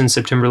noticed in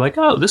September,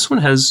 this one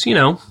has,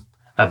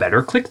 a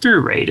better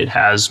click-through rate. It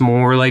has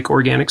more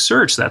organic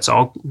search.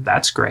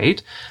 That's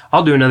great.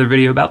 I'll do another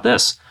video about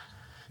this.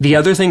 The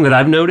other thing that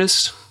I've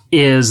noticed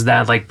is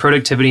that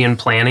productivity and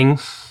planning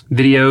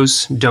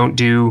videos don't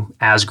do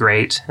as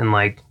great in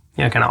kind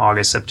of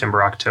August,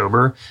 September,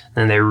 October.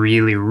 And they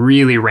really,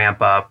 really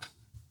ramp up.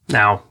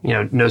 Now,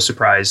 no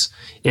surprise,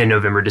 in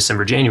November,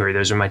 December, January,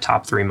 those are my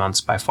top 3 months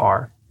by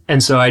far.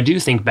 And so I do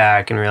think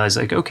back and realize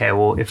okay,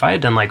 well, if I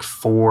had done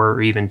 4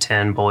 or even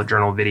 10 bullet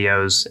journal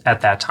videos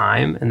at that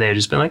time, and they had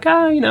just been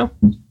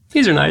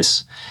these are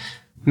nice,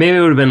 maybe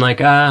it would have been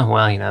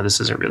this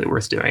isn't really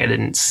worth doing. I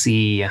didn't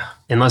see,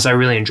 unless I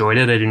really enjoyed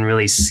it, I didn't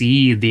really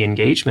see the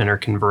engagement or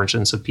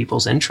convergence of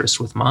people's interest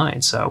with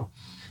mine. So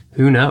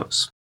who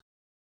knows?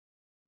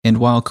 And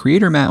while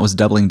Creator Matt was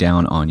doubling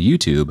down on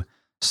YouTube,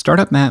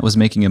 Startup Matt was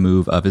making a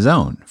move of his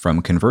own,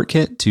 from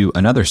ConvertKit to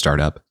another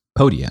startup,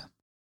 Podia.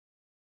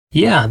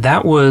 Yeah,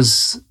 that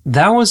was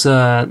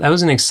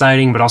an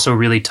exciting but also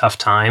really tough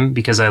time,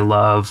 because I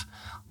love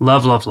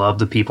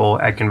the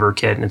people at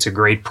ConvertKit, and it's a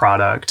great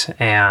product.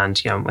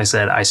 And like I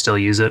said, I still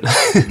use it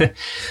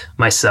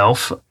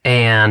myself.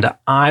 And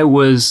I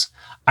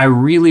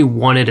really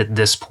wanted at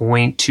this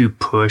point to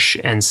push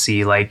and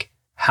see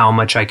how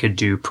much I could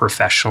do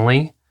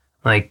professionally,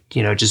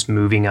 just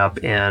moving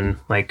up in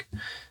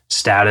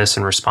status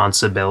and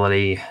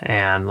responsibility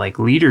and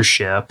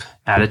leadership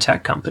at a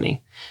tech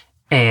company.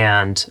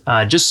 And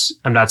I'm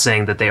not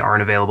saying that they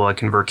aren't available at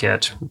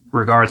ConvertKit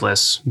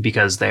regardless,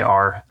 because they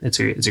are. It's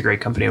a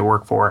great company to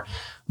work for.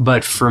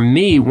 But for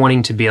me,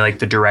 wanting to be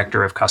the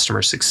director of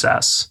customer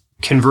success,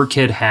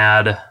 ConvertKit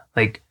had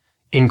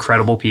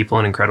incredible people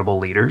and incredible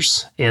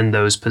leaders in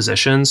those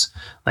positions.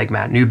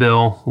 Matt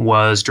Newbill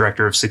was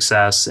director of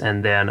success,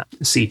 and then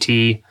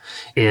CT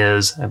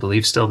is, I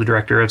believe, still the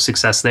director of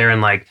success there.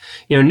 And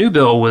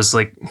Newbill was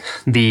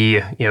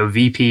the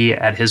VP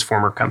at his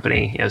former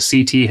company.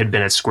 CT had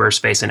been at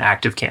Squarespace and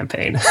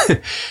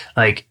ActiveCampaign,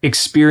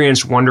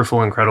 experienced,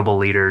 wonderful, incredible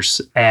leaders.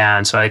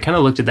 And so I kind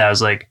of looked at that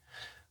as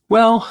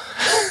well,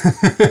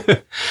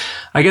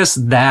 I guess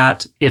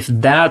that if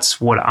that's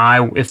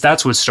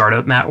what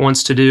Startup Matt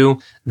wants to do,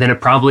 then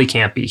it probably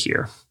can't be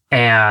here.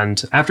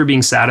 And after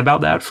being sad about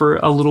that for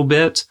a little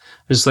bit,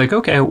 it's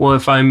okay, well,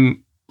 if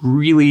I'm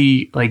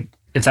really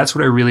if that's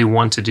what I really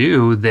want to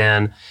do,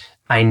 then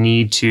I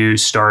need to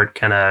start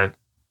kind of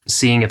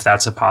seeing if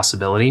that's a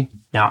possibility.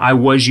 Now, I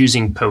was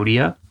using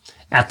Podia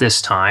at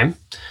this time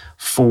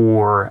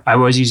for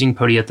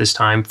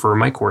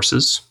my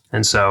courses.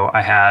 And so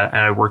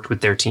I worked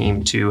with their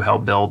team to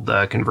help build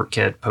the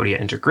ConvertKit Podia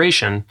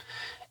integration.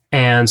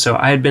 And so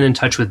I had been in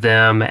touch with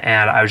them,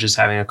 and I was just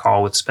having a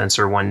call with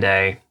Spencer one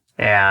day,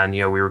 and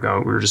we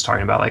were just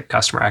talking about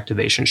customer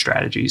activation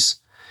strategies.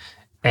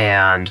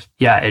 And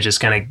yeah, it just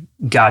kind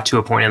of got to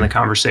a point in the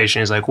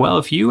conversation. He's well,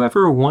 if you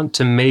ever want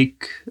to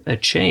make a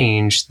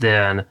change,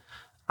 then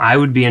I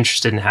would be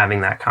interested in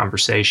having that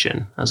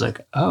conversation. I was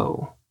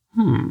oh.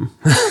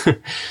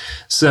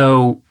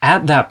 So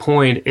at that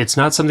point, it's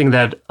not something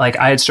that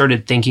I had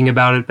started thinking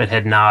about it, but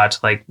had not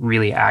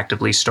really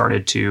actively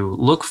started to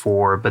look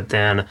for. But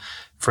then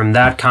from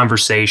that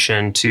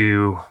conversation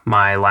to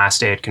my last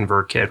day at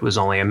ConvertKit was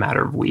only a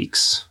matter of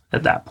weeks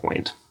at that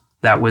point.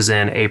 That was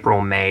in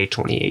April, May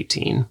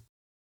 2018.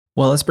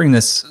 Well, let's bring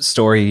this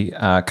story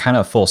kind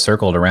of full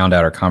circle to round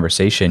out our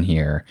conversation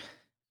here.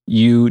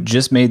 You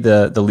just made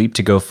the leap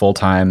to go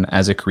full-time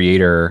as a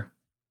creator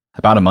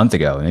about a month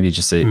ago, maybe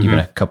just even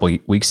a couple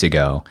weeks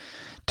ago.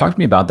 Talk to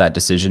me about that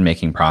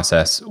decision-making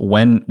process.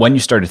 When you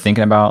started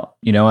thinking about,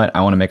 you know what,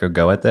 I want to make a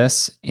go at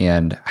this,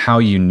 and how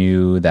you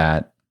knew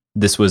that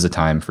this was the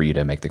time for you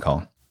to make the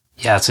call.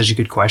 Yeah, it's such a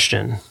good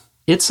question.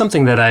 It's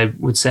something that I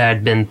would say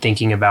I'd been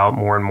thinking about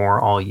more and more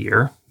all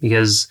year,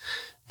 because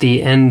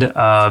the end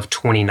of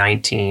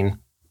 2019,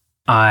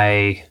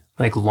 I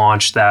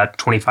launched that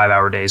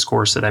 25-hour days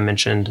course that I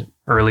mentioned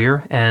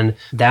earlier, and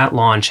that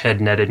launch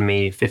had netted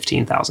me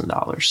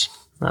 $15,000.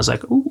 I was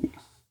like, ooh,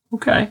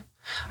 okay.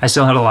 I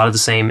still had a lot of the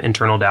same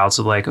internal doubts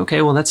of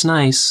okay, well, that's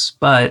nice,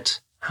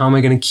 but how am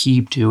I going to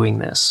keep doing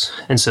this?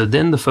 And so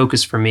then the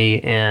focus for me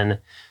in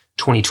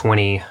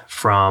 2020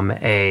 from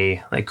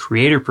a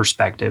creator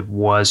perspective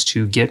was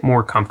to get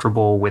more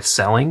comfortable with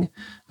selling,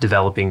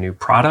 developing new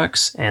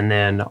products, and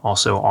then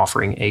also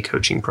offering a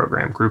coaching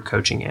program, group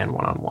coaching and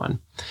one-on-one.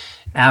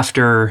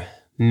 After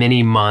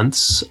many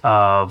months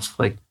of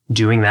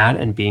doing that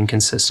and being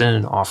consistent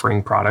and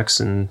offering products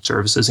and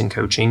services and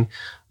coaching,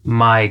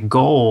 my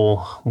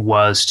goal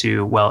was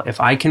to,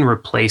 if I can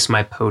replace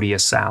my Podia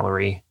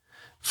salary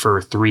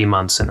for 3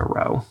 months in a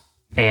row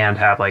and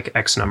have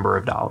X number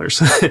of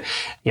dollars,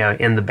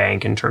 in the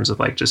bank in terms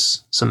of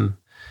just some,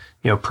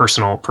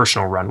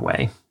 personal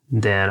runway,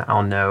 then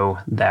I'll know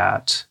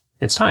that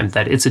it's time,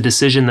 that it's a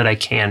decision that I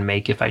can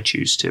make if I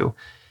choose to.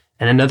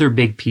 And another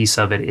big piece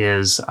of it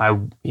is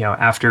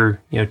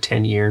after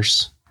 10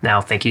 years now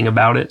thinking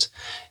about it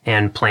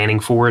and planning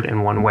for it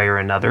in one way or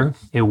another,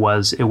 it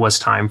was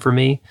time for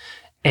me.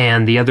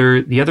 And the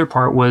other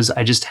part was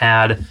I just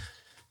had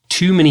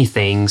too many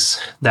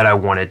things that I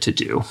wanted to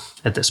do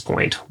at this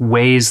point,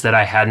 ways that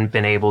I hadn't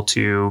been able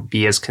to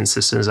be as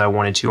consistent as I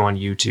wanted to on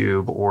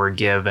YouTube, or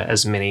give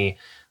as many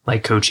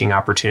coaching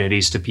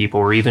opportunities to people,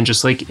 or even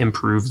just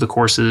improve the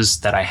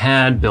courses that I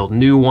had, build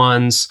new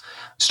ones,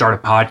 start a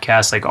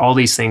podcast, all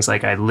these things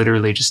I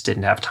literally just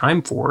didn't have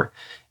time for.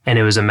 And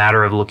it was a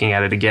matter of looking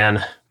at it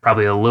again,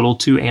 probably a little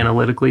too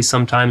analytically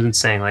sometimes, and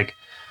saying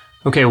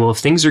okay, well, if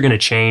things are going to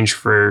change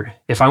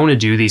if I want to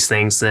do these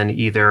things, then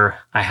either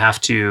I have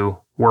to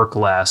work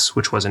less,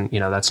 which wasn't,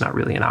 that's not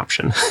really an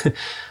option.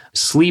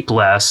 Sleep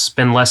less,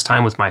 spend less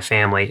time with my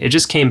family. It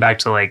just came back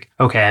to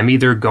okay,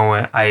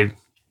 I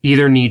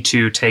either need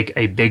to take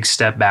a big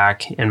step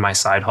back in my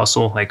side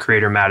hustle.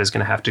 Creator Matt is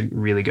going to have to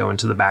really go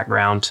into the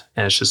background.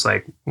 And it's just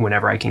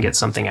whenever I can get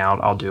something out,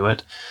 I'll do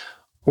it.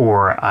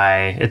 Or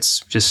it's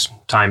just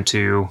time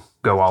to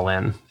go all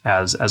in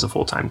as a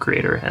full-time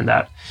creator. And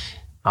that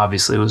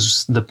obviously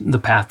was the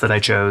path that I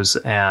chose.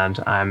 And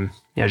I'm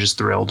just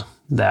thrilled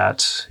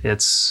that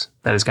it's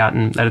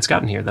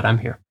gotten here, that I'm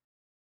here.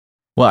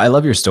 Well, I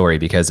love your story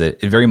because it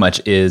very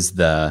much is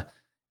the,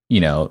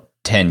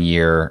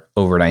 10-year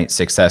overnight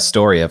success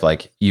story of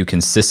you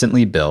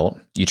consistently built,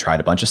 you tried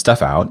a bunch of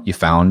stuff out, you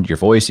found your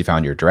voice, you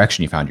found your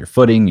direction, you found your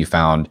footing, you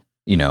found,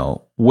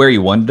 where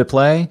you wanted to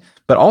play,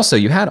 but also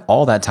you had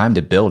all that time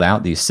to build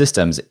out these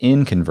systems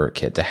in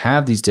ConvertKit, to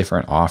have these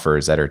different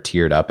offers that are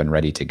tiered up and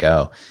ready to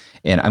go.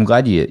 And I'm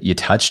glad you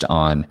touched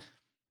on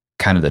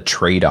kind of the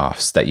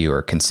trade-offs that you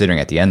are considering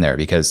at the end there,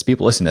 because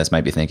people listening to this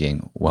might be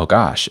thinking, well,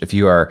 gosh, if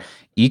you are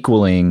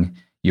equaling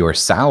your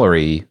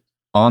salary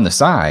on the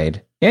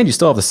side and you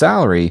still have the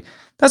salary,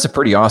 that's a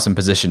pretty awesome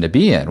position to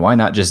be in. Why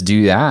not just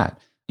do that,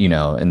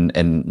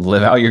 and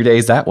live out your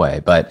days that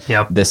way? But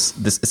yep. This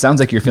it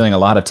sounds like you're feeling a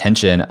lot of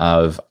tension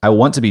of, I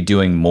want to be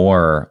doing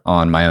more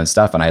on my own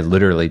stuff, and I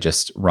literally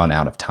just run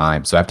out of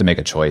time. So I have to make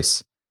a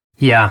choice.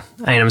 Yeah,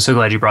 I'm so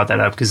glad you brought that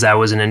up, because that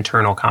was an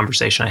internal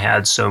conversation I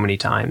had so many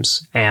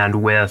times,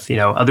 and with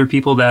other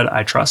people that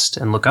I trust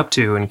and look up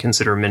to and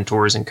consider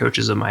mentors and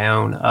coaches of my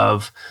own,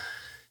 of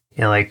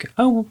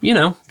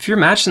if you're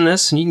matching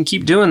this and you can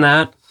keep doing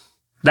that,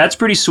 that's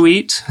pretty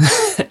sweet.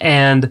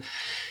 And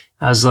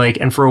I was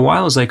and for a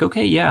while I was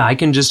okay, yeah, I'll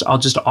just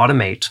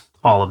automate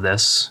all of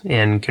this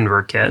in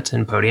ConvertKit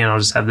and Podia, and I'll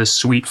just have this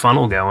sweet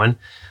funnel going.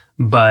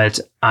 But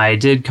I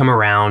did come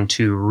around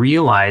to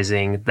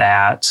realizing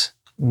that,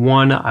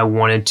 one, I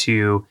wanted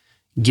to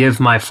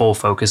give my full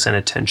focus and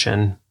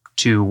attention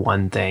to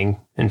one thing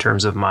in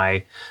terms of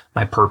my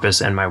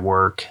purpose and my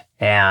work.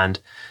 And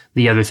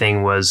the other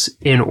thing was,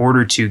 in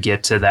order to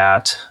get to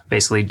that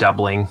basically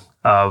doubling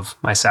of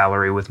my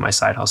salary with my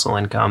side hustle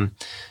income,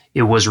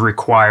 it was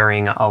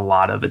requiring a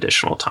lot of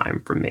additional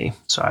time from me.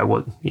 So I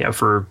would,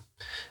 for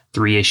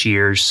 3-ish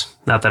years,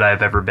 not that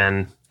I've ever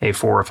been a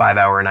 4 or 5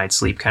 hour a night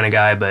sleep kind of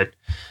guy, but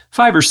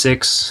 5 or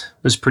 6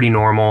 was pretty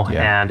normal.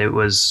 Yeah. And it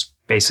was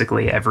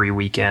basically every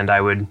weekend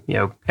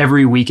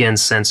every weekend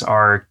since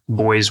our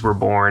boys were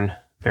born,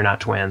 they're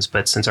not twins,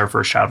 but since our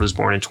first child was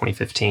born in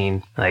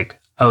 2015,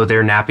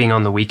 they're napping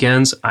on the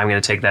weekends, I'm going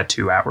to take that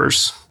 2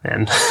 hours.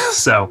 And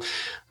so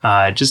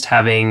just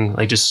having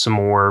like just some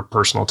more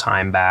personal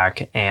time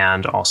back,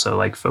 and also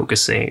like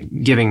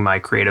giving my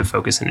creative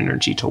focus and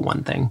energy to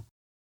one thing.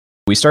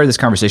 We started this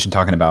conversation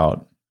talking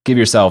about give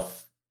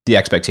yourself the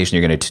expectation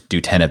you're going to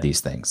do 10 of these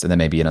things, and then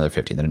maybe another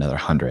 50, then another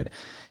 100.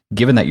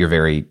 Given that you're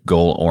very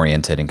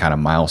goal-oriented and kind of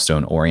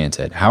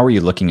milestone-oriented, how are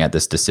you looking at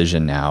this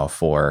decision now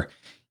for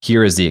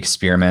here is the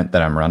experiment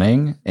that I'm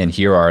running, and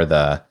here are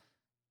the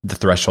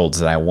thresholds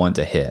that I want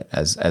to hit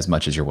as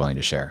much as you're willing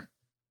to share?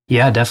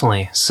 Yeah,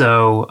 definitely.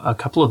 So a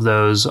couple of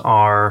those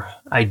are,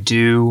 I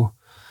do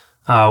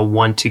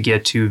want to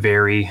get to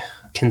very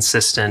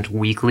consistent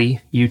weekly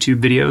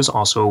YouTube videos,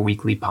 also a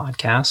weekly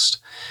podcast.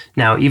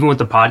 Now, even with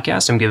the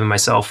podcast, I'm giving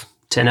myself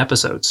 10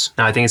 episodes.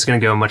 Now, I think it's going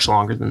to go much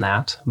longer than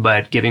that,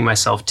 but giving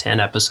myself 10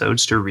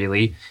 episodes to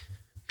really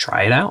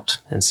try it out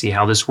and see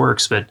how this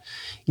works. But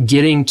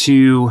getting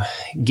to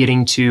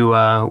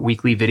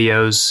weekly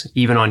videos,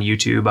 even on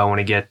YouTube, I want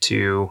to get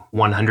to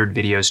 100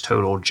 videos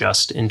total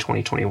just in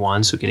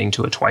 2021. So getting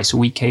to a twice a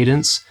week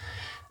cadence.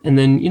 And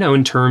then,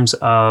 in terms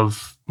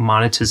of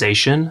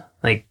monetization,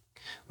 like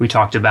we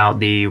talked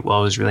about it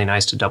was really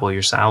nice to double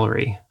your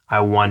salary.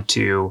 I want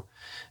to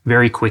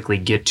very quickly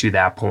get to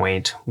that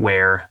point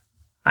where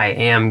I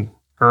am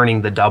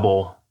earning the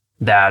double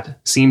that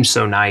seemed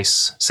so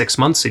nice 6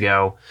 months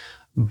ago,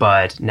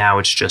 but now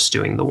it's just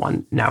doing the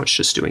one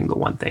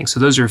thing. So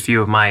those are a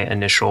few of my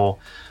initial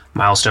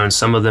milestones.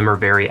 Some of them are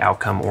very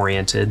outcome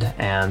oriented,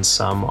 and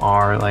some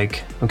are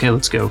like, okay,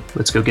 let's go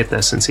get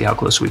this and see how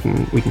close we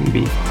can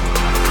be.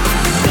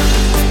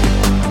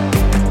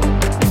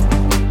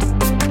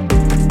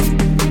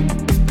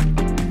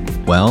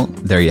 Well,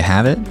 there you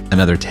have it,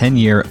 another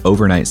 10-year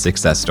overnight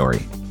success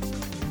story.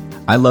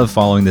 I love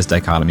following this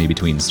dichotomy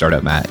between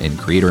Startup Matt and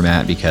Creator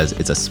Matt because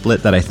it's a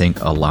split that I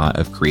think a lot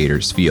of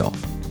creators feel.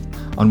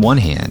 On one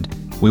hand,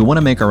 we want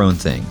to make our own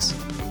things,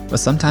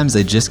 but sometimes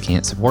they just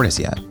can't support us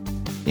yet.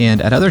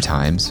 And at other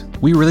times,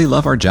 we really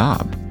love our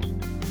job.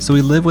 So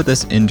we live with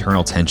this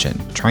internal tension,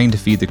 trying to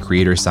feed the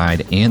creator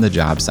side and the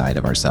job side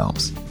of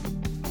ourselves.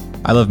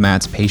 I love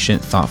Matt's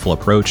patient, thoughtful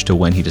approach to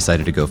when he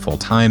decided to go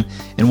full-time,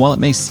 and while it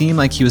may seem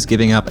like he was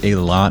giving up a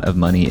lot of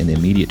money in the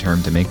immediate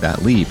term to make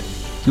that leap,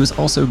 he was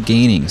also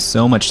gaining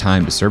so much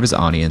time to serve his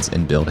audience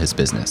and build his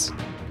business.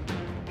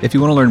 If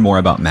you want to learn more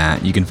about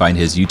Matt, you can find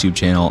his YouTube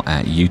channel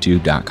at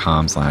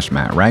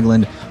youtube.com/Matt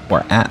Ragland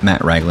or at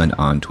Matt Ragland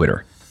on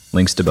Twitter.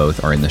 Links to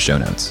both are in the show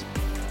notes.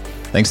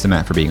 Thanks to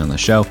Matt for being on the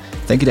show.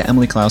 Thank you to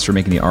Emily Klaus for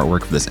making the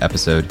artwork for this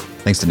episode.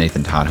 Thanks to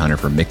Nathan Todd Hunter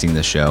for mixing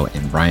this show,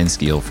 and Brian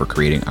Skeel for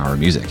creating our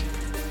music.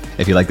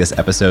 If you like this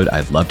episode,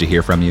 I'd love to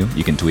hear from you.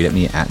 You can tweet at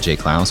me at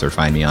jklaus or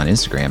find me on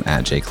Instagram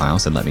at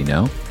jklaus and let me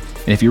know.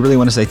 And if you really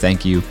want to say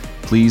thank you,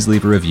 please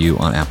leave a review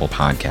on Apple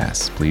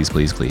Podcasts. Please,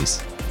 please, please.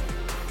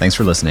 Thanks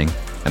for listening,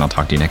 and I'll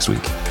talk to you next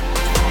week.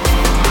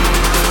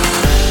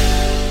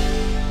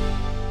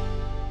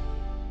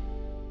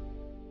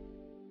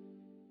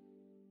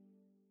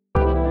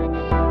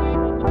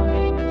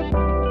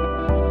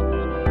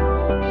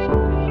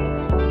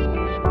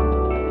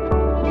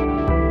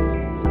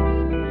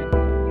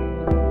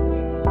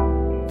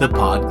 The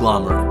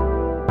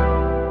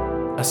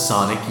Podglomerate, a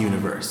sonic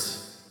universe.